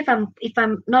Valentina, if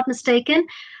I'm not mistaken,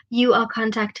 you are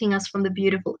contacting us from the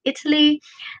beautiful Italy.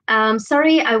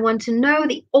 Sorry, I want to know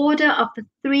the order of the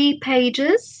 3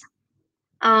 pages.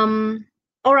 All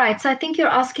right, so I think you're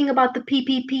asking about the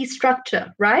PPP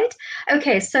structure, right?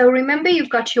 Okay, so remember you've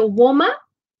got your warmer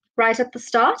right at the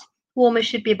start. Warmer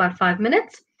should be about 5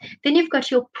 minutes. Then you've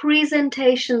got your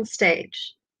presentation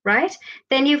stage, right?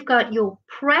 Then you've got your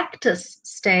practice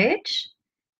stage.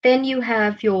 Then you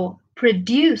have your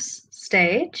produce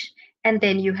stage, and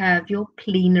then you have your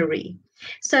plenary.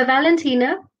 So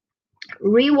Valentina,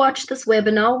 rewatch this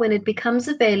webinar when it becomes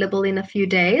available in a few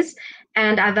days.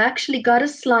 And I've actually got a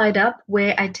slide up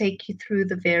where I take you through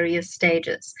the various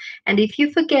stages. And if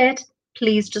you forget,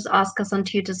 please just ask us on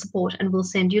tutor support and we'll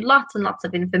send you lots and lots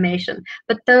of information.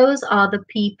 But those are the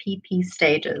PPP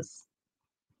stages.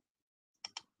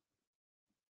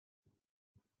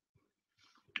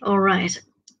 All right.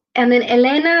 And then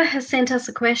Elena has sent us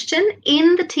a question.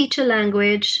 In the teacher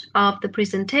language of the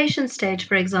presentation stage,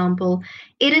 for example,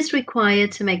 it is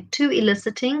required to make 2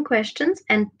 eliciting questions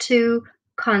and 2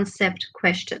 concept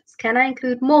questions. Can I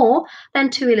include more than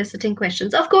 2 eliciting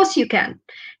questions? Of course you can.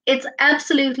 It's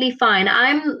absolutely fine.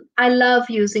 I love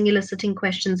using eliciting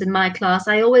questions in my class.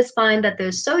 I always find that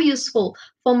they're so useful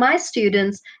for my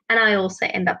students, and I also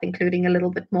end up including a little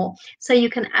bit more. So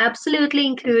you can absolutely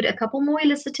include a couple more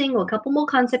eliciting or a couple more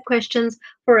concept questions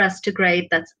for us to grade.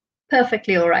 That's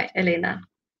perfectly all right, Elena.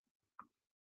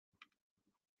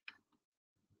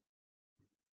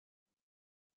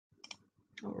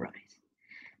 All right.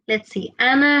 Let's see.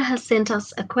 Anna has sent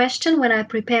us a question. When I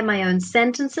prepare my own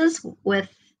sentences with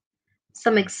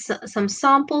some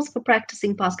samples for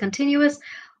practicing past continuous,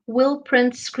 will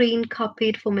print screen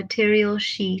copied for material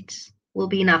sheet will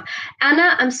be enough?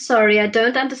 Anna, I'm sorry, I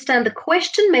don't understand the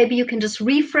question. Maybe you can just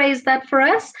rephrase that for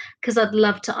us, because I'd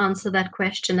love to answer that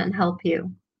question and help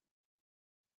you.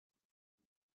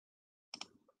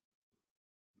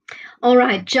 All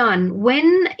right, John,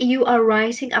 when you are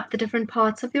writing up the different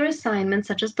parts of your assignment,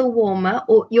 such as the warmer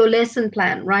or your lesson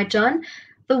plan, right, John?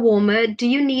 The warmer, do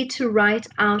you need to write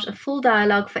out a full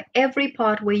dialogue for every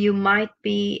part where you might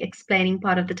be explaining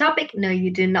part of the topic? No,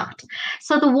 you do not.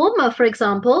 So the warmer, for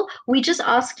example, we just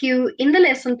ask you in the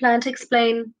lesson plan to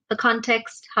explain the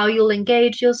context, how you'll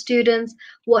engage your students,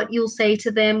 what you'll say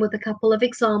to them with a couple of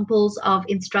examples of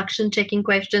instruction checking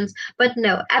questions. But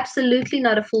no, absolutely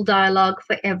not a full dialogue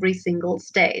for every single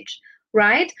stage,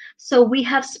 right? So we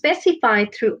have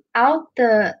specified throughout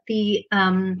the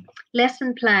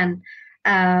lesson plan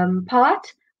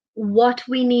part what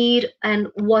we need and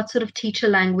what sort of teacher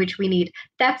language we need.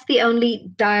 That's the only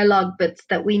dialogue bits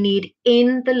that we need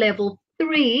in the level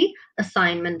 3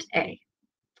 assignment A.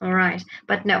 All right,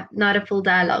 but no, not a full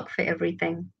dialogue for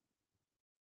everything.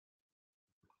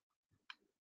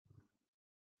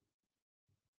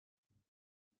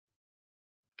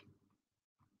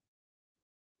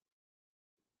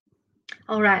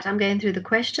 All right, I'm going through the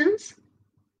questions.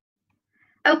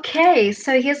 Okay,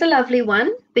 so here's a lovely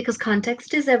one because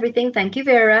context is everything. Thank you,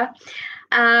 Vera.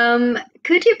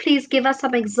 Could you please give us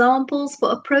some examples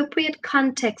for appropriate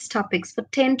context topics for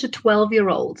 10 to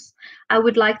 12-year-olds? I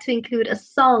would like to include a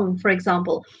song, for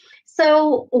example.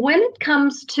 So when it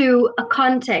comes to a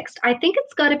context, I think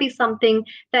it's got to be something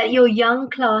that your young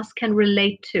class can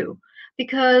relate to,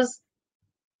 because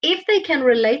if they can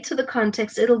relate to the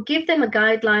context, it'll give them a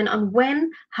guideline on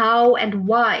when, how, and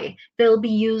why they'll be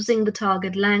using the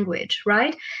target language,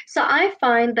 right? So I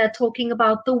find that talking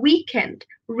about the weekend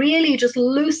really just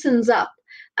loosens up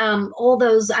all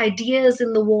those ideas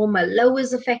in the warmer,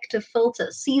 lowers affective filter,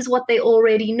 sees what they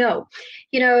already know.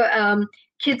 You know,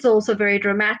 kids are also very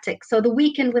dramatic. So the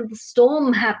weekend when the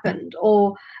storm happened,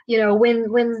 or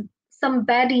when some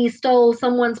baddie stole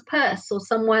someone's purse or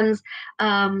someone's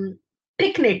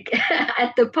picnic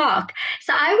at the park.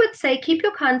 So I would say keep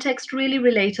your context really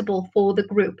relatable for the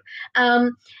group.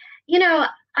 Um, you know,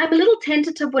 I'm a little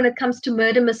tentative when it comes to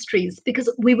murder mysteries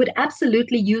because we would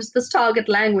absolutely use this target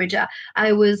language.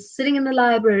 I was sitting in the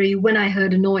library when I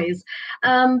heard a noise,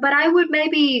 but I would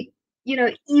maybe,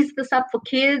 ease this up for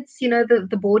kids.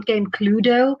 The board game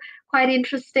Cluedo, quite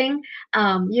interesting.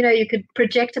 You could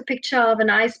project a picture of a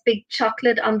nice big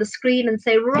chocolate on the screen and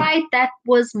say, right, that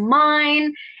was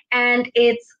mine, and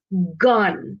it's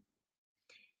gone.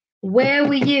 Where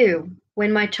were you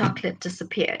when my chocolate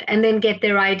disappeared? And then get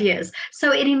their ideas.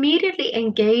 So it immediately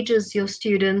engages your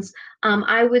students.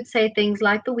 I would say things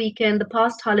like the weekend, the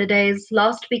past holidays,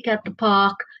 last week at the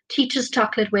park, teacher's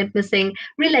chocolate went missing,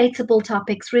 relatable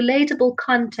topics, relatable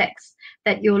contexts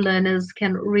that your learners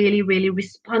can really, really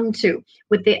respond to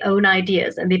with their own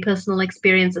ideas and their personal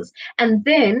experiences. And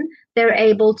then they're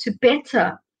able to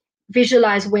better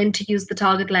visualize when to use the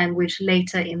target language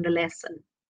later in the lesson.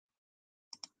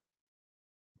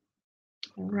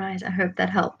 All right, I hope that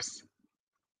helps.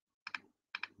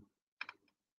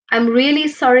 I'm really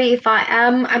sorry if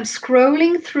I'm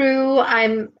scrolling through.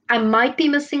 I might be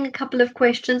missing a couple of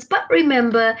questions, but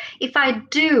remember, if I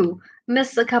do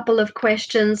miss a couple of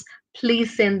questions,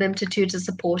 please send them to tutor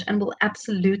support and we'll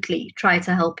absolutely try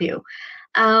to help you.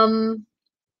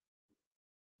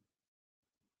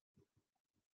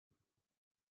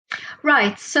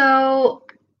 Right, so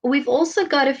we've also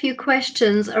got a few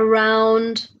questions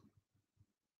around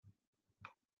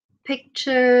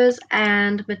pictures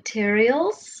and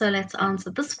materials. So let's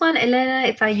answer this one. Elena,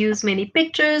 if I use many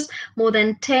pictures, more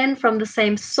than 10 from the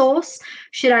same source,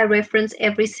 should I reference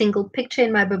every single picture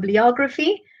in my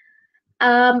bibliography?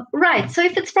 Right, so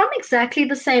if it's from exactly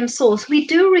the same source, we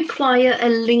do require a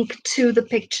link to the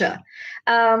picture.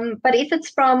 But if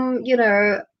it's from,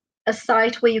 a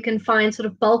site where you can find sort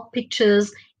of bulk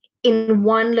pictures in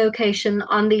one location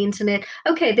on the internet,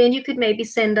 okay, then you could maybe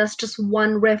send us just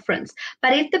one reference.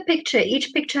 But if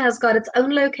each picture has got its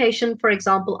own location, for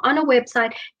example, on a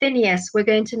website, then yes, we're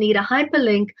going to need a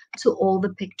hyperlink to all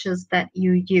the pictures that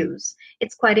you use.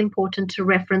 It's quite important to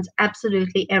reference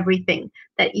absolutely everything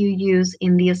that you use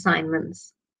in the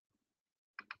assignments.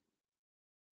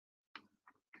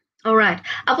 All right.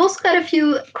 I've also got a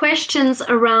few questions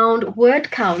around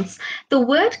word counts. The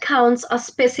word counts are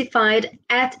specified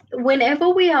at whenever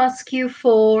we ask you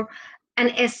for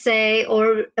an essay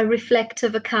or a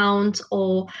reflective account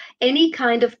or any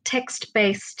kind of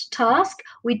text-based task,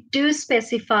 we do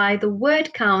specify the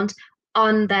word count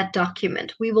on that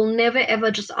document. We will never ever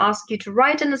just ask you to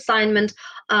write an assignment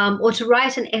or to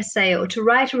write an essay or to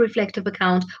write a reflective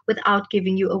account without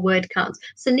giving you a word count.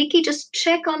 So Nikki, just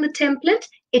check on the template.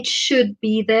 It should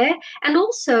be there. And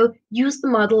also use the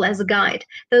model as a guide.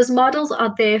 Those models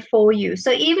are there for you.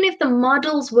 So even if the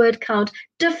model's word count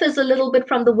differs a little bit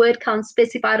from the word count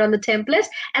specified on the template,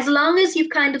 as long as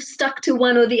you've kind of stuck to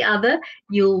one or the other,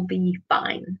 you'll be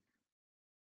fine.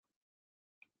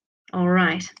 All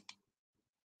right.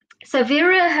 So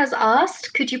Vera has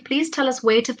asked, could you please tell us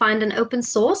where to find an open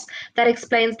source that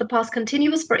explains the past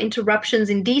continuous for interruptions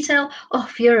in detail? Oh,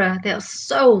 Vera, there are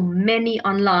so many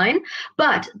online,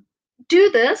 but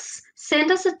do this,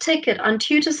 send us a ticket on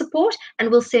tutor support and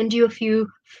we'll send you a few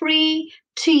free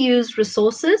to use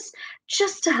resources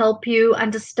just to help you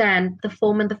understand the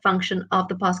form and the function of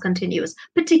the past continuous,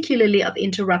 particularly of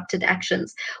interrupted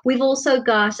actions. We've also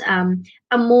got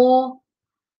a more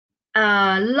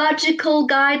logical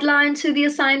guideline to the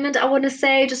assignment, I want to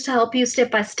say, just to help you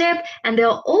step by step. And there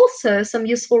are also some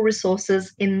useful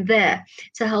resources in there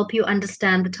to help you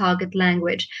understand the target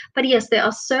language. But yes, there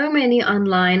are so many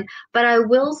online. But I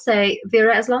will say,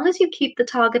 Vera, as long as you keep the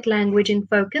target language in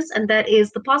focus, and that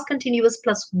is the past continuous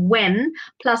plus when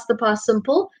plus the past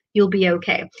simple, you'll be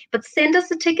okay. But send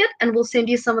us a ticket and we'll send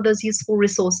you some of those useful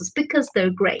resources because they're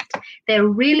great. They're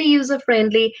really user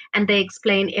friendly and they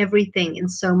explain everything in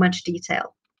so much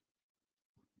detail.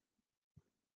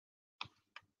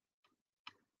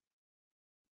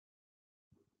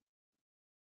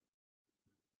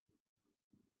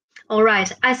 All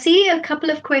right, I see a couple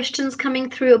of questions coming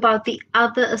through about the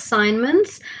other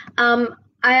assignments.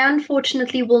 I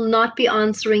unfortunately will not be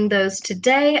answering those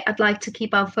today. I'd like to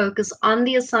keep our focus on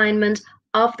the assignment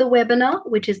of the webinar,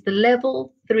 which is the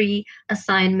Level 3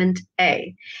 Assignment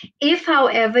A. If,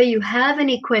 however, you have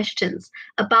any questions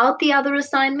about the other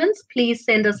assignments, please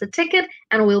send us a ticket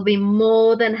and we'll be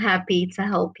more than happy to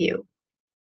help you.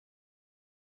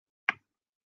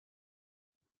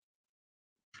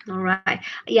 All right.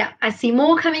 Yeah, I see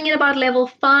more coming in about level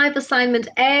 5 assignment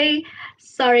A.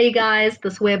 Sorry, guys,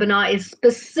 this webinar is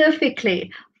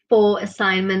specifically for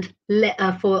assignment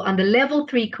for on the level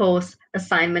 3 course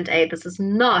assignment A. This is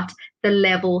not the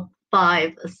level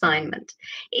 5 assignment.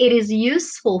 It is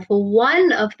useful for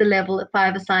one of the level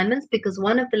 5 assignments because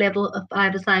one of the level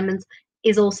 5 assignments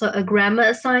is also a grammar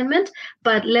assignment.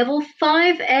 But level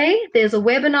 5A, there's a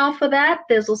webinar for that.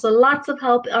 There's also lots of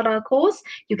help on our course.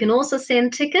 You can also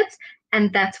send tickets,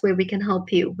 and that's where we can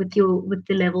help you with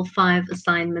the level 5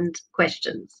 assignment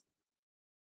questions.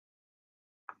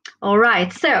 All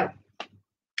right, so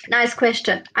nice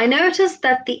question. I noticed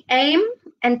that the aim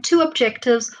and 2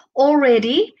 objectives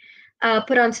already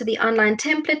put onto the online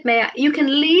template. You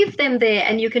can leave them there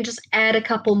and you can just add a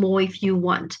couple more if you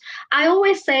want. I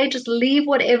always say just leave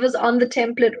whatever's on the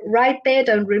template right there.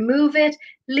 Don't remove it.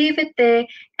 Leave it there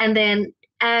and then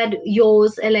add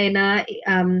yours, Elena,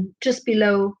 just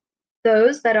below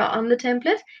those that are on the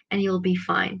template and you'll be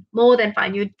fine. More than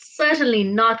fine. You're certainly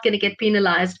not going to get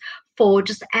penalized for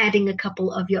just adding a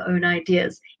couple of your own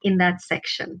ideas in that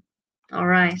section. All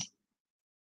right.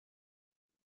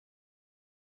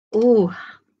 Ooh,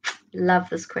 love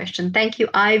this question. Thank you,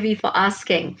 Ivy, for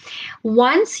asking.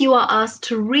 Once you are asked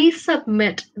to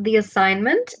resubmit the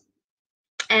assignment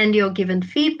and you're given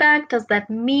feedback, does that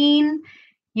mean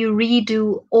you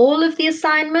redo all of the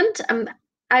assignment?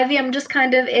 Ivy, I'm just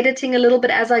kind of editing a little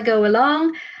bit as I go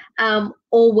along,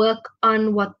 or work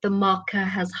on what the marker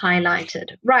has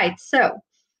highlighted. Right, so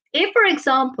if, for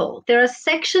example, there are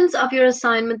sections of your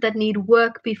assignment that need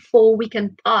work before we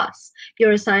can pass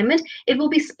your assignment, it will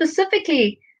be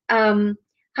specifically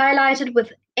highlighted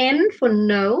with N for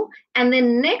no, and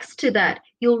then next to that,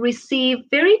 you'll receive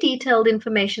very detailed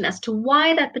information as to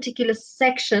why that particular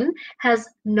section has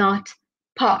not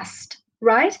passed,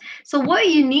 right? So what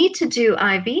you need to do,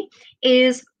 Ivy,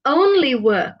 is only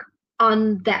work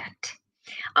on that.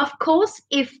 Of course,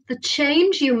 if the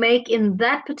change you make in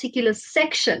that particular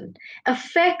section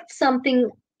affects something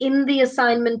in the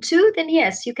assignment too, then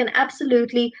yes, you can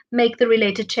absolutely make the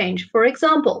related change. For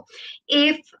example,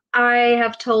 if I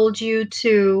have told you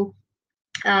to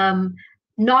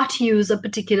not use a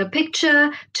particular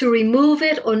picture, to remove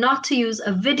it, or not to use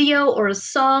a video or a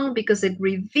song because it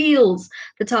reveals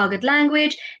the target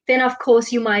language, then of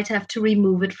course you might have to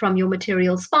remove it from your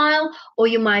materials file, or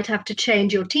you might have to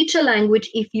change your teacher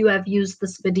language if you have used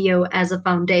this video as a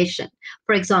foundation,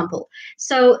 for example.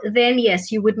 So then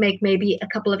yes, you would make maybe a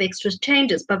couple of extra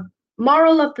changes, but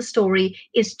moral of the story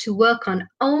is to work on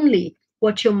only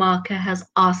what your marker has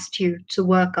asked you to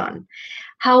work on.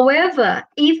 However,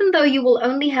 even though you will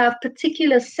only have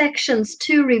particular sections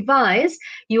to revise,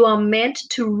 you are meant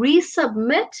to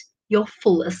resubmit your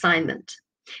full assignment.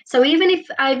 So even if,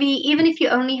 Ivy, even if you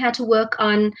only had to work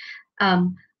on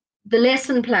the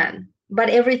lesson plan, but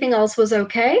everything else was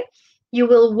okay, you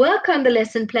will work on the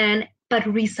lesson plan, but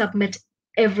resubmit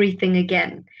everything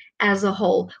again as a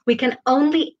whole. We can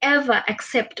only ever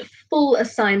accept full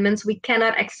assignments. We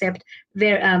cannot accept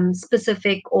their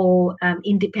specific or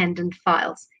independent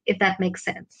files, if that makes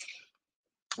sense.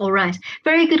 All right,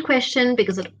 very good question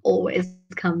because it always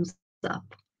comes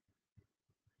up.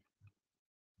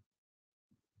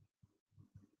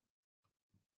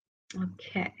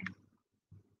 Okay.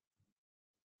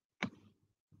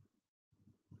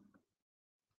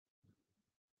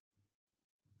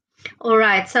 All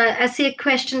right, so I see a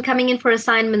question coming in for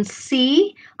assignment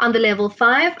C on the level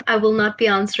 5. I will not be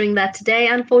answering that today,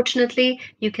 unfortunately.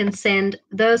 You can send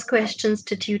those questions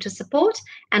to tutor support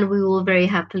and we will very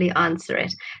happily answer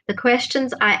it. The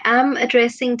questions I am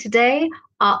addressing today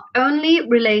are only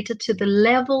related to the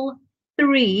level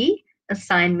 3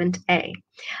 assignment A.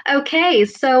 Okay,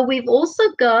 so we've also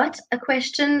got a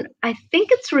question, I think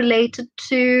it's related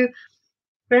to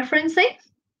referencing.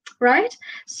 Right?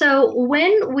 So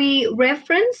when we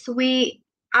reference,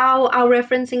 our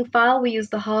referencing file, we use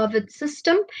the Harvard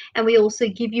system, and we also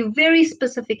give you very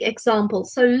specific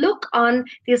examples. So look on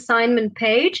the assignment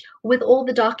page with all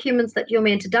the documents that you're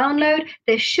meant to download.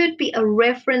 There should be a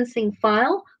referencing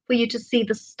file for you to see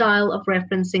the style of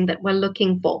referencing that we're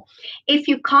looking for. If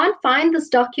you can't find this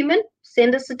document,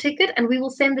 send us a ticket and we will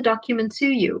send the document to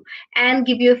you and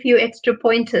give you a few extra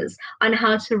pointers on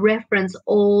how to reference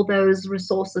all those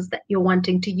resources that you're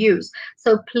wanting to use.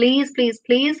 So please, please,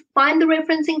 please find the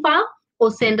referencing file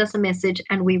or send us a message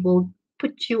and we will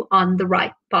put you on the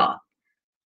right path.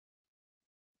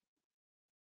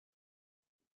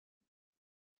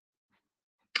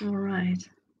 All right.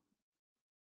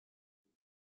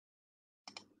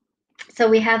 So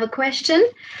we have a question.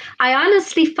 I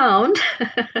honestly found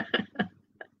that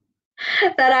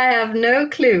I have no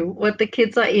clue what the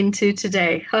kids are into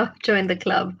today. Oh, join the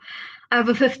club. I have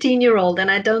a 15-year-old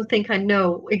and I don't think I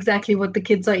know exactly what the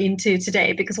kids are into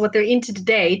today because what they're into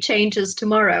today changes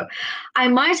tomorrow. I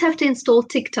might have to install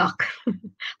TikTok,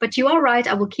 but you are right.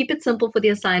 I will keep it simple for the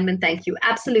assignment. Thank you.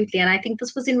 Absolutely. And I think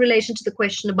this was in relation to the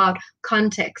question about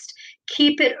context.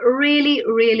 Keep it really,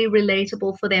 really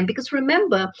relatable for them because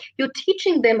remember, you're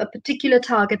teaching them a particular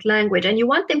target language and you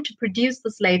want them to produce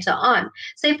this later on.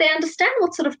 So if they understand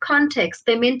what sort of context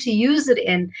they're meant to use it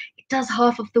in, it does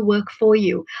half of the work for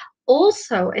you.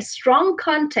 Also, a strong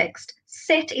context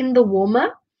set in the warmer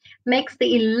makes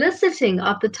the eliciting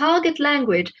of the target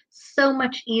language so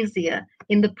much easier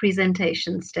in the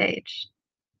presentation stage.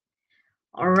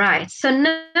 All right, so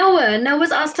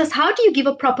Noah's asked us, how do you give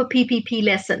a proper PPP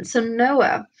lesson? So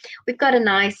Noah, we've got a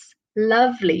nice,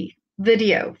 lovely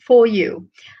video for you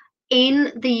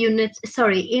in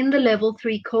the level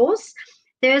 3 course.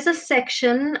 There's a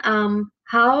section,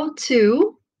 how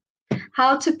to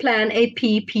plan a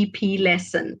PPP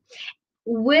lesson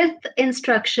with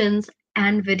instructions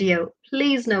and video.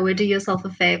 Please, Noah, do yourself a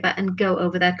favor and go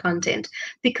over that content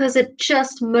because it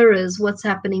just mirrors what's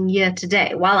happening here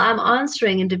today. While I'm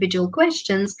answering individual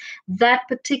questions, that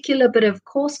particular bit of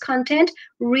course content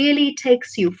really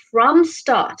takes you from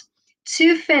start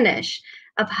to finish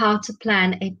of how to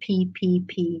plan a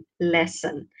PPP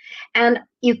lesson. And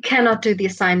you cannot do the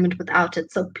assignment without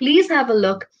it. So please have a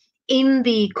look in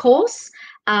the course.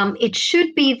 It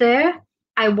should be there.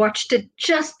 I watched it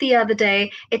just the other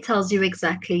day. It tells you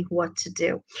exactly what to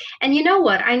do. And you know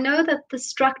what? I know that the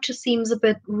structure seems a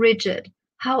bit rigid.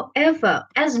 However,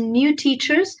 as new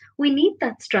teachers, we need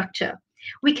that structure.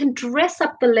 We can dress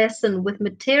up the lesson with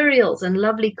materials and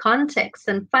lovely contexts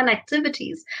and fun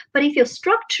activities. But if your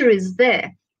structure is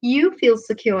there, you feel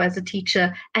secure as a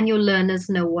teacher and your learners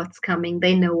know what's coming.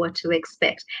 They know what to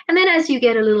expect. And then as you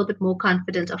get a little bit more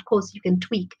confident, of course, you can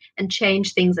tweak and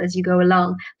change things as you go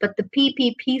along. But the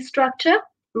PPP structure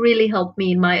really helped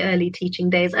me in my early teaching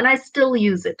days, and I still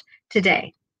use it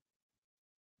today.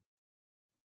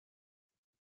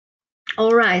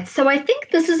 All right, so I think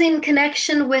this is in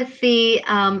connection with the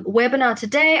webinar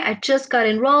today. I just got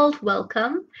enrolled.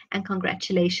 Welcome and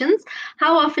congratulations.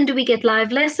 How often do we get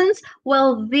live lessons?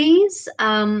 Well, these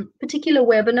particular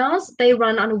webinars, they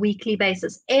run on a weekly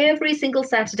basis. Every single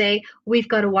Saturday, we've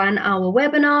got a 1-hour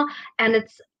webinar, and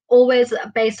it's always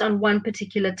based on one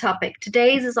particular topic.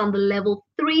 Today's is on the level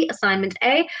 3 assignment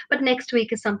A, but next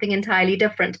week is something entirely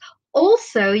different.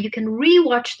 Also, you can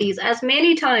rewatch these as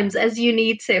many times as you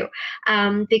need to,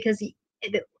 because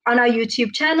on our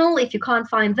YouTube channel, if you can't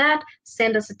find that,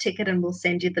 send us a ticket and we'll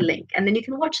send you the link. And then you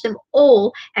can watch them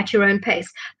all at your own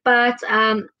pace. But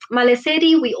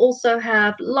Malesedi, we also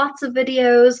have lots of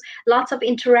videos, lots of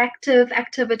interactive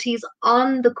activities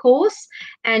on the course,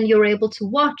 and you're able to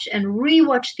watch and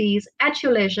rewatch these at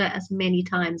your leisure as many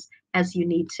times as you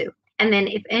need to. And then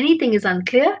if anything is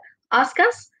unclear, ask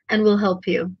us and we'll help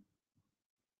you.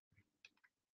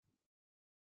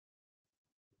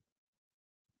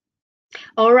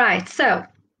 All right, so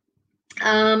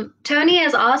Tony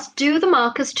has asked, do the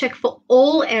markers check for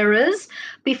all errors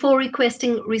before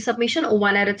requesting resubmission or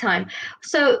one at a time?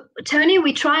 So Tony,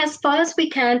 we try as far as we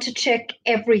can to check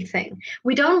everything.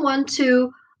 We don't want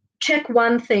to check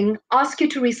one thing, ask you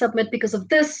to resubmit because of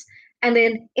this, and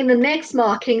then in the next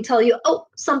marking tell you, oh,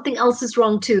 something else is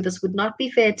wrong too. This would not be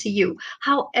fair to you.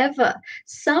 However,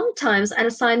 sometimes an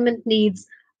assignment needs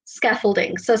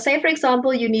scaffolding. So say, for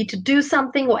example, you need to do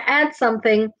something or add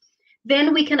something,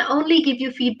 then we can only give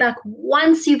you feedback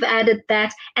once you've added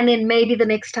that, and then maybe the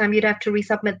next time you'd have to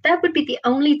resubmit. That would be the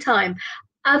only time.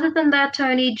 Other than that,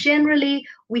 Tony, generally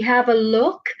we have a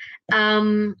look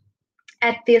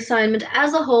at the assignment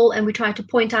as a whole, and we try to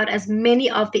point out as many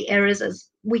of the errors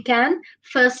as we can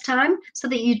first time so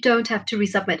that you don't have to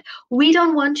resubmit. We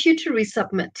don't want you to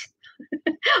resubmit.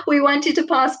 We want you to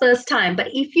pass first time, but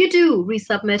if you do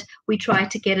resubmit, we try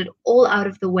to get it all out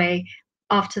of the way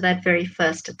after that very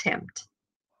first attempt.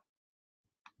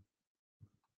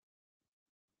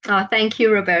 Oh, thank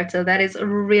you, Roberta. That is a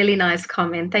really nice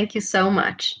comment. Thank you so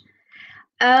much.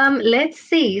 Let's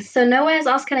see. So Noah has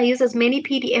asked, can I use as many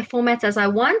PDF formats as I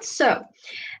want? So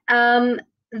um,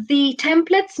 the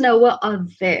templates, Noah, are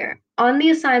there on the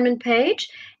assignment page,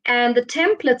 and the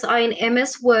templates are in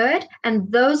MS Word,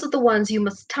 and those are the ones you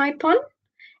must type on,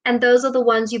 and those are the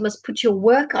ones you must put your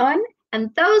work on,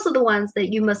 and those are the ones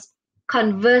that you must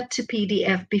convert to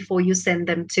PDF before you send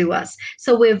them to us.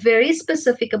 So we're very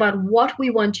specific about what we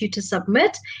want you to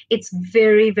submit. It's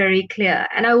very, very clear.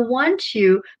 And I want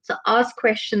you to ask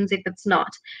questions if it's not.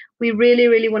 We really,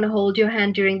 really want to hold your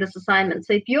hand during this assignment.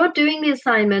 So if you're doing the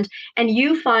assignment and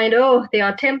you find, oh, there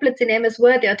are templates in MS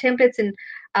Word, there are templates in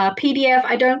PDF,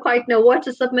 I don't quite know what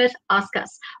to submit, ask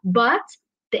us. But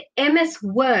the MS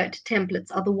Word templates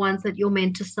are the ones that you're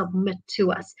meant to submit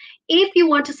to us. If you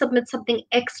want to submit something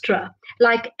extra,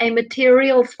 like a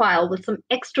materials file with some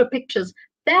extra pictures,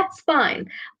 that's fine.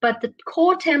 But the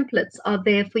core templates are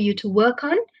there for you to work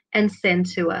on and send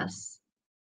to us.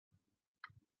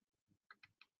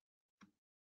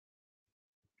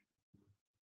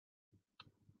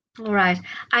 All right.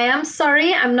 I am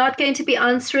sorry, I'm not going to be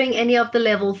answering any of the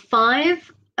level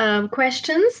 5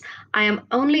 questions. I am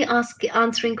only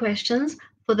answering questions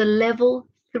for the level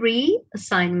 3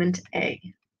 assignment A.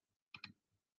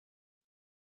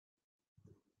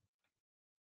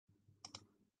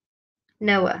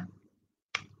 Noah,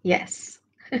 yes.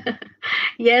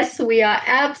 Yes, we are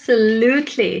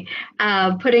absolutely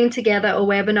putting together a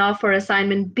webinar for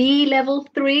assignment B level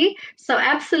 3. So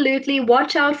absolutely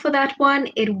watch out for that one.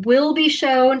 It will be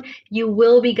shown. You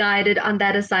will be guided on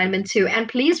that assignment too. And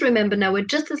please remember, Noah,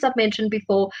 just as I've mentioned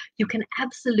before, you can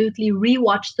absolutely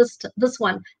rewatch this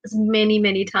one as many,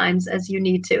 many times as you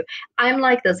need to. I'm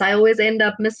like this. I always end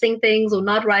up missing things or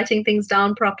not writing things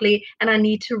down properly, and I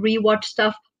need to rewatch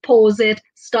stuff, pause it,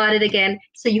 start it again.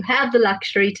 So you have the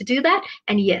luxury to do that.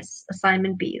 And yes,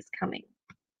 assignment B is coming.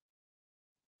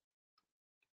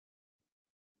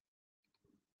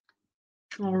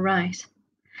 All right.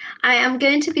 I am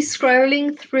going to be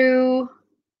scrolling through.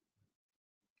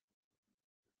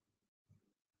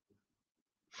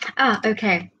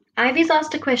 Okay. Ivy's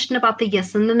asked a question about the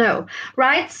yes and the no,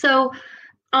 right? So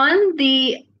on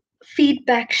the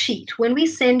feedback sheet, when we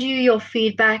send you your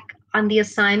feedback on the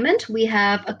assignment, we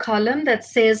have a column that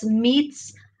says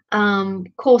meets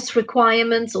course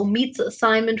requirements or meets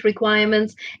assignment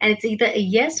requirements, and it's either a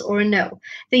yes or a no.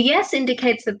 The yes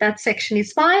indicates that that section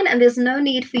is fine and there's no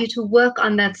need for you to work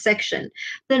on that section.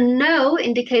 The no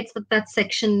indicates that that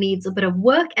section needs a bit of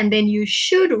work, and then you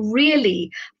should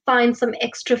really find some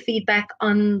extra feedback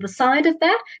on the side of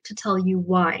that to tell you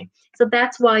why. So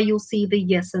that's why you'll see the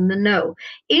yes and the no.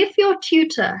 If your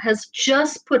tutor has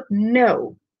just put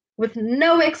no with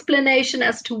no explanation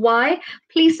as to why,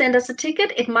 please send us a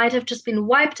ticket. It might have just been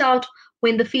wiped out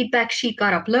when the feedback sheet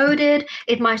got uploaded.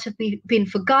 It might have been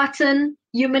forgotten,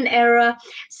 human error.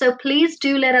 So please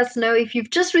do let us know if you've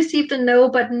just received a no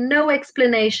but no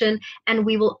explanation, and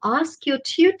we will ask your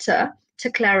tutor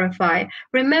to clarify.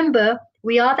 Remember,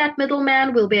 we are that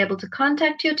middleman. We'll be able to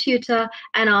contact your tutor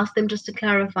and ask them just to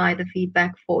clarify the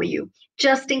feedback for you,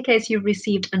 just in case you've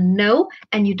received a no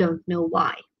and you don't know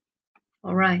why.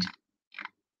 All right.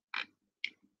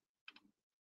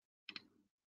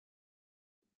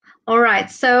 All right.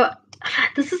 So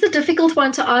this is a difficult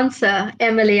one to answer,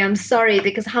 Emily. I'm sorry,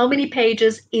 because how many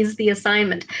pages is the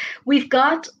assignment? We've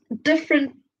got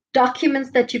different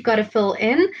documents that you've got to fill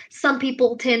in. Some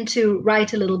people tend to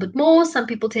write a little bit more, some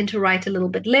people tend to write a little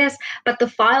bit less, but the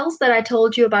files that I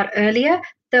told you about earlier,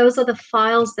 those are the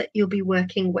files that you'll be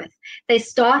working with. They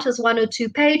start as 1 or 2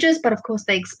 pages, but of course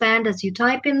they expand as you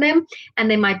type in them,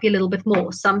 and they might be a little bit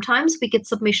more. Sometimes we get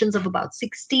submissions of about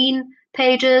 16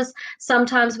 pages.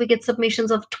 Sometimes we get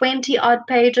submissions of 20 odd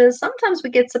pages. Sometimes we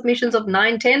get submissions of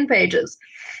 9, 10 pages.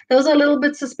 Those are a little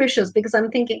bit suspicious because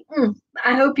I'm thinking,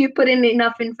 I hope you put in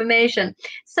enough information.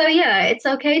 So yeah, it's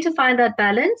okay to find that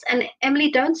balance. And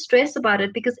Emily, don't stress about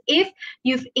it, because if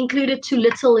you've included too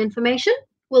little information,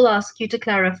 we'll ask you to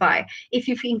clarify. If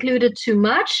you've included too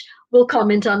much, we'll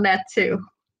comment on that too.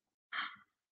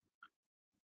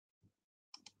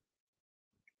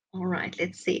 All right,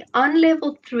 let's see. On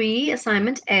level 3,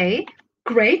 assignment A,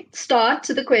 great start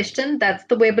to the question. That's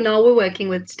the webinar we're working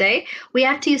with today. We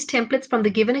have to use templates from the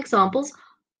given examples,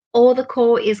 or the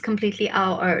core is completely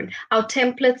our own. Our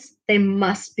templates, they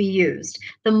must be used.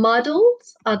 The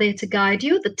models are there to guide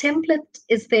you. The template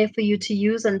is there for you to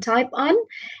use and type on.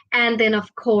 And then,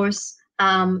 of course,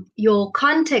 your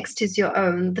context is your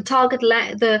own. The target,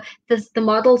 the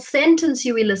model sentence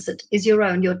you elicit is your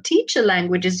own. Your teacher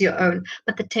language is your own.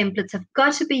 But the templates have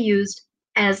got to be used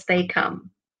as they come.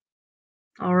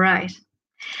 All right.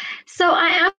 So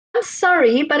I am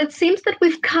sorry, but it seems that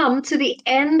we've come to the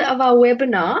end of our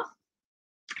webinar.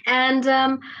 And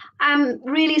I'm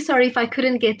really sorry if I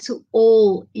couldn't get to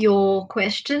all your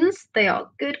questions. They are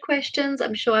good questions.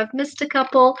 I'm sure I've missed a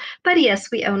couple, but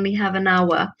yes, we only have an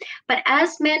hour. But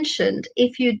as mentioned,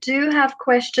 if you do have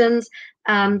questions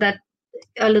that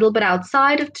a little bit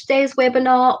outside of today's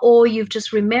webinar, or you've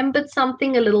just remembered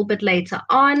something a little bit later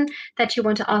on that you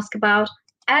want to ask about,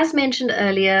 as mentioned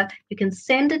earlier, you can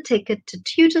send a ticket to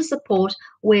tutor support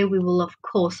where we will, of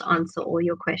course, answer all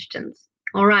your questions.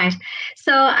 All right.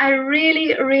 So I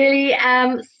really, really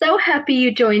am so happy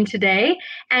you joined today.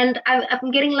 And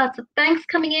I'm getting lots of thanks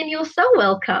coming in. You're so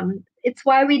welcome. It's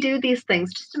why we do these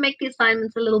things, just to make the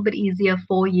assignments a little bit easier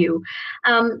for you.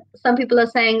 Some people are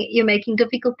saying you're making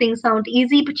difficult things sound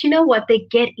easy, but you know what? They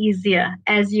get easier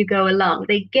as you go along.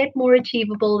 They get more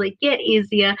achievable, they get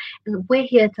easier, and we're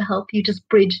here to help you just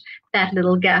bridge that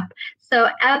little gap. So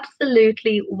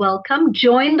absolutely welcome.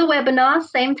 Join the webinar,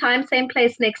 same time, same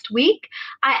place next week.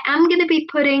 I am going to be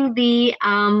putting the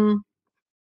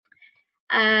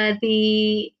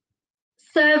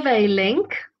survey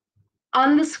link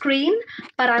on the screen,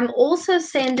 but I'm also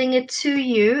sending it to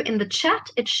you in the chat.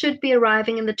 It should be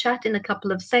arriving in the chat in a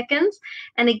couple of seconds.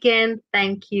 And again,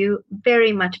 thank you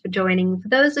very much for joining. For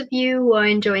those of you who are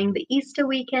enjoying the Easter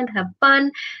weekend, have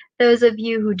fun. Those of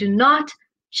you who do not,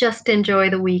 just enjoy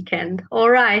the weekend. All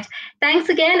right. Thanks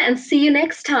again and see you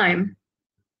next time.